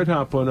just know it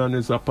happened and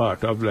it's a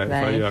part of life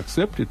and you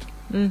accept it.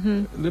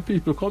 Mm-hmm. The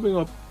people coming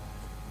up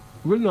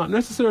will not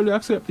necessarily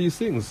accept these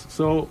things.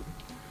 So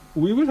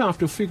we will have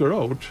to figure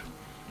out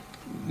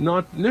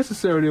not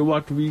necessarily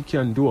what we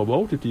can do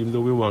about it, even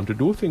though we want to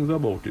do things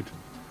about it,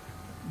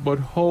 but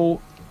how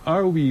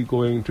are we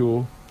going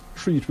to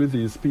treat with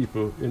these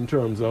people in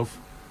terms of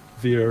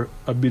their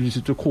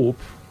ability to cope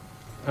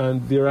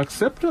and their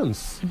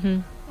acceptance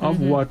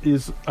of what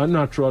is a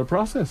natural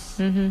process.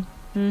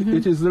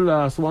 It is the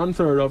last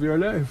 1/3 of your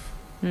life.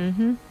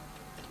 You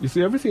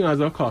see, everything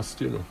has a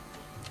cost, you know,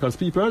 because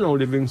people are now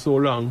living so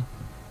long.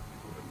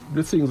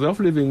 The things of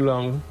living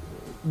long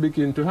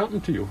begin to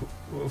happen to you.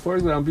 For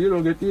example, you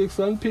don't get aches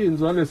and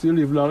pains unless you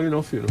live long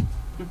enough, you know.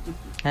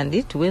 And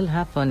it will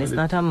happen. It's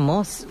not a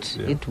must.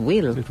 Yeah, it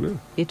will. It will.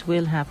 It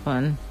will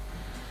happen.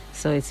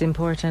 So it's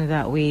important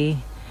that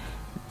we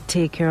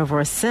take care of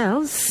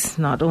ourselves,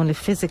 not only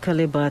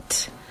physically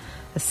but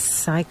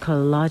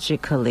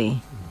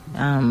psychologically,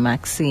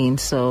 Maxine.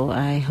 So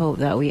I hope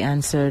that we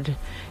answered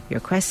your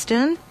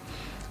question.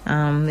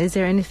 Is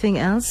there anything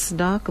else,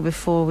 Doc,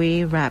 before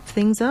we wrap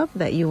things up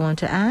that you want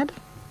to add?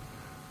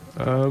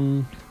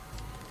 I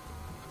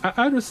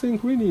just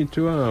think we need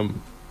to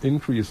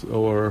increase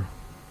our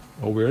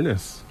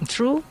awareness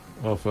True.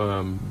 of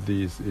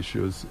these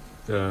issues.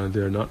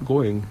 They're not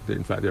going,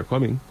 in fact they're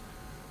coming,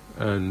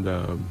 and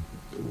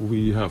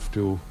we have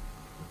to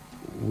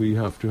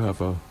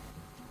have a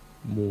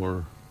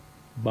more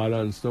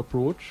balanced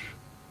approach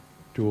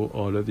to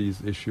all of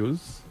these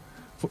issues.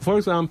 For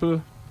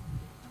example,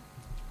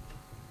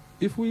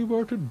 if we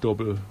were to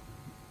double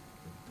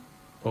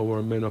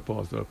our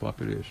menopausal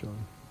population,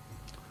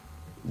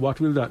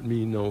 what will that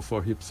mean now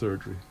for hip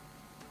surgery?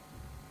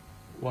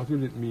 What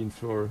will it mean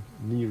for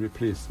knee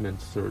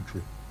replacement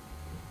surgery?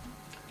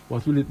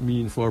 What will it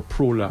mean for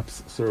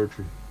prolapse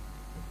surgery?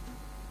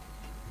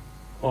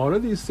 All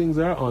of these things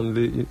are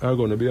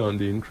going to be on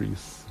the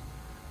increase,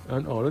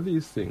 and all of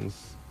these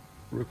things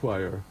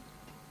require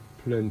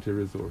plenty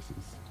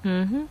resources.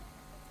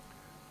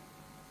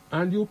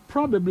 And you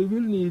probably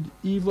will need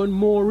even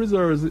more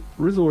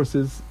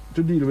resources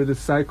to deal with the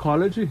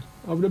psychology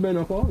of the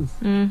menopause.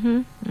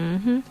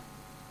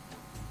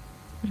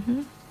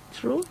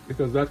 True.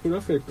 Because that could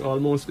affect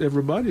almost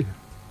everybody.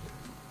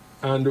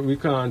 And we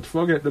can't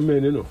forget the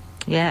men, you know.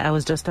 Yeah, I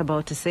was just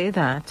about to say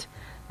that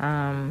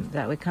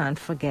we can't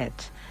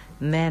forget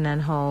men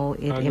and how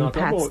it And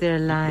impacts their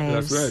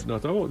lives. That's right,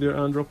 not about their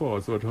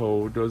andropause, but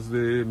how does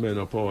the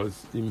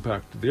menopause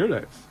impact their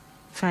lives?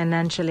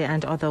 Financially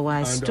and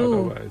otherwise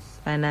too.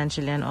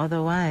 Financially and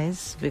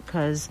otherwise,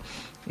 because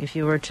if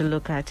you were to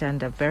look at,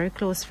 and a very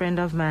close friend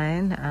of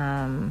mine,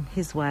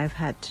 his wife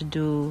had to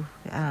do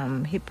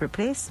hip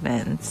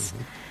replacements,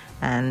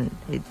 and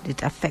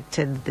it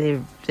affected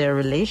their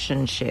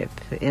relationship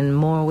in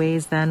more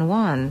ways than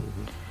one,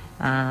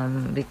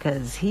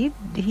 because he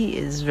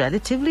is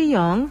relatively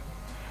young,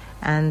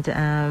 and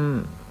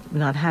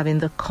not having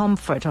the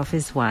comfort of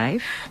his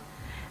wife,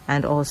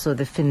 and also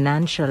the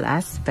financial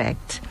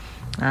aspect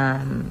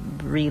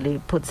really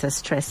puts a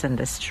stress and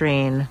a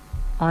strain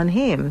on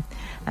him.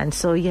 And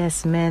so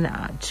yes, men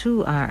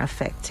too are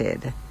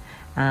affected,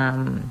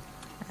 and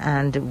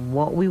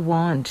what we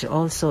want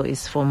also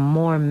is for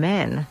more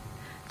men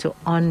to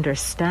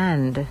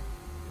understand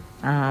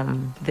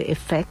the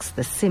effects,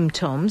 the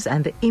symptoms,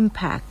 and the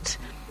impact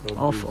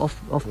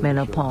of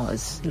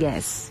menopause.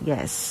 Yes,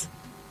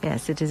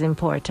 it is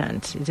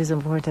important. It is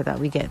important that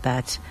we get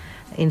that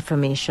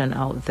information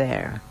out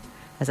there.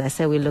 As I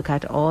said, we look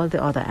at all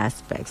the other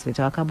aspects. We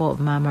talk about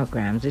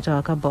mammograms, we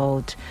talk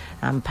about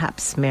pap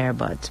smear,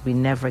 but we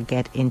never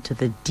get into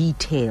the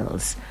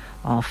details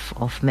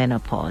of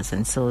menopause.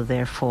 And so,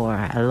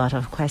 therefore, a lot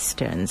of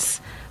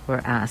questions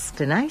were asked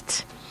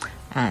tonight.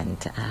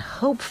 And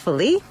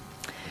hopefully,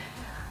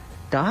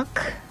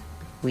 Doc,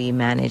 we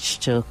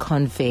managed to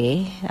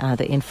convey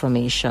the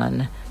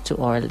information to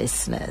our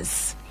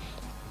listeners.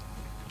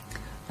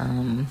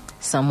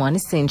 Someone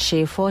is saying,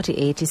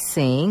 Shay48 is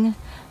saying,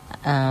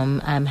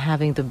 I'm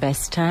having the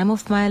best time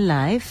of my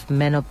life.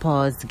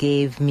 Menopause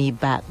gave me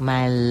back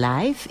my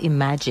life.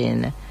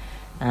 Imagine,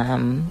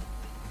 I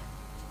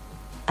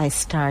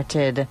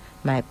started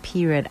my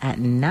period at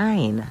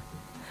 9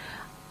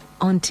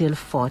 until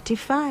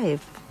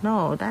 45.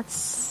 No,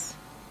 that's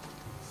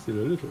still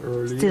a little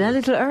early. Still a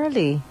little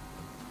early.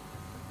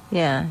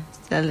 Yeah,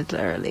 still a little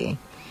early.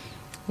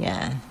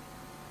 Yeah.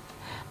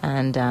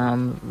 And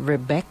Sheba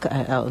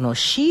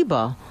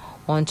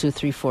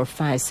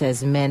 12345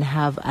 says men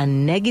have a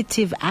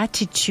negative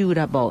attitude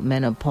about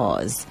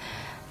menopause,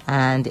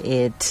 and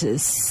it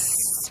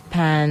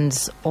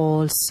spans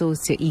all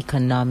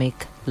socioeconomic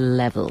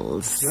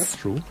levels. That's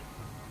true.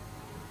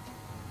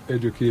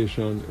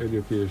 Education.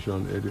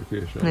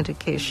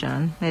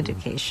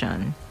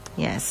 Education.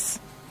 Yes.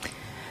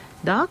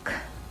 Doc,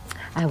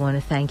 I want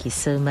to thank you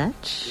so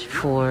much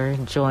for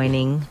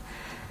joining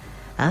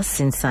us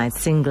inside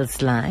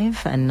Singles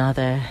Live.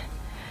 Another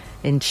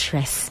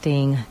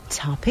interesting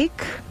topic.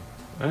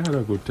 I had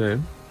a good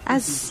time.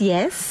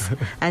 Yes.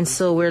 And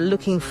so we're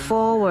looking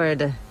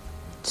forward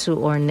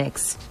to our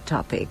next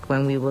topic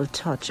when we will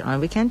touch on.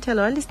 We can tell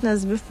our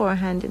listeners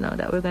beforehand,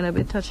 that we're going to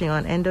be touching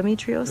on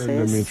endometriosis.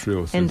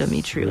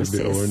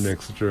 Endometriosis. Will be our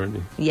next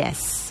journey.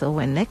 Yes. So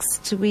when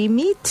next we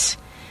meet,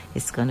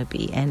 it's going to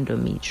be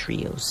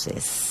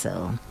endometriosis.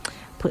 So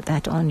put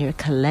that on your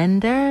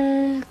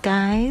calendar,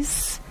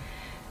 guys,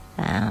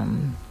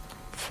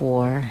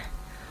 for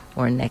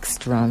our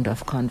next round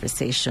of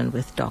conversation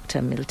with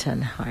Dr.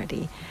 Milton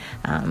Hardy.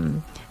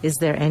 Is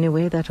there any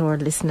way that our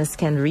listeners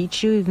can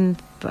reach you, even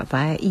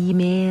via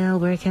email?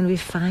 Where can we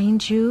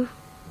find you?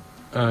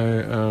 I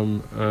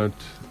am at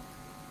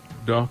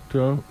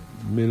Dr.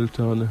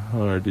 Milton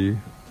Hardy,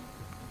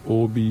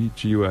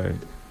 OBGYN,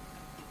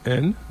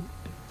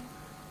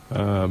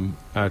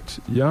 at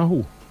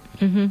Yahoo.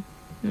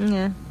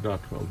 Yeah.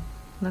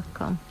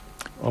 .com.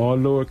 All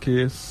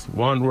lowercase,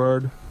 one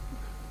word,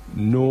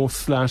 no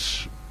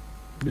slash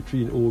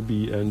between OB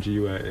and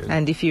GYN.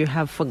 And if you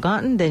have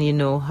forgotten, then you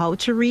know how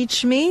to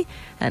reach me,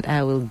 and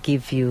I will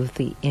give you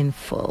the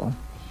info.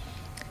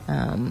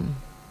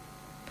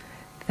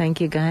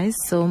 Thank you guys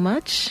so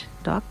much.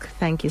 Doc,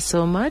 thank you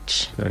so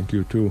much. Thank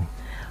you too.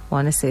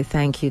 Want to say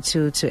thank you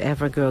too to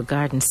Evergrow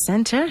Garden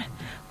Center.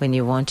 When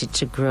you want it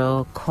to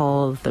grow,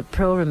 call the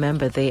Pro.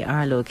 Remember, they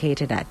are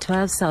located at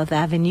 12 South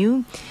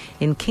Avenue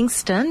in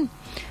Kingston.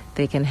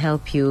 They can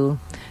help you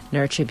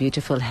nurture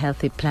beautiful,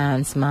 healthy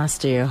plants,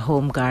 master your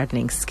home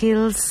gardening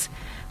skills,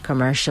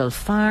 commercial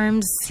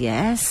farms.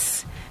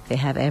 Yes, they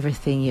have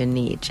everything you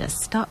need. Just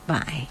stop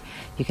by.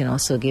 You can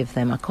also give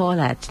them a call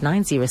at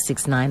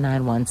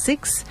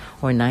 906-9916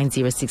 or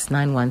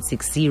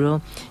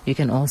 906-9160. You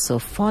can also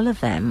follow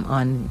them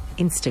on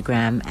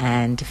Instagram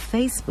and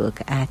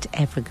Facebook at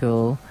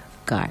Evergrow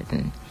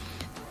Garden.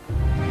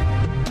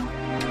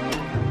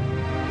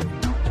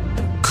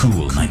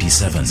 Cool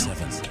 97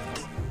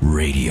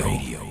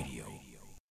 Radio.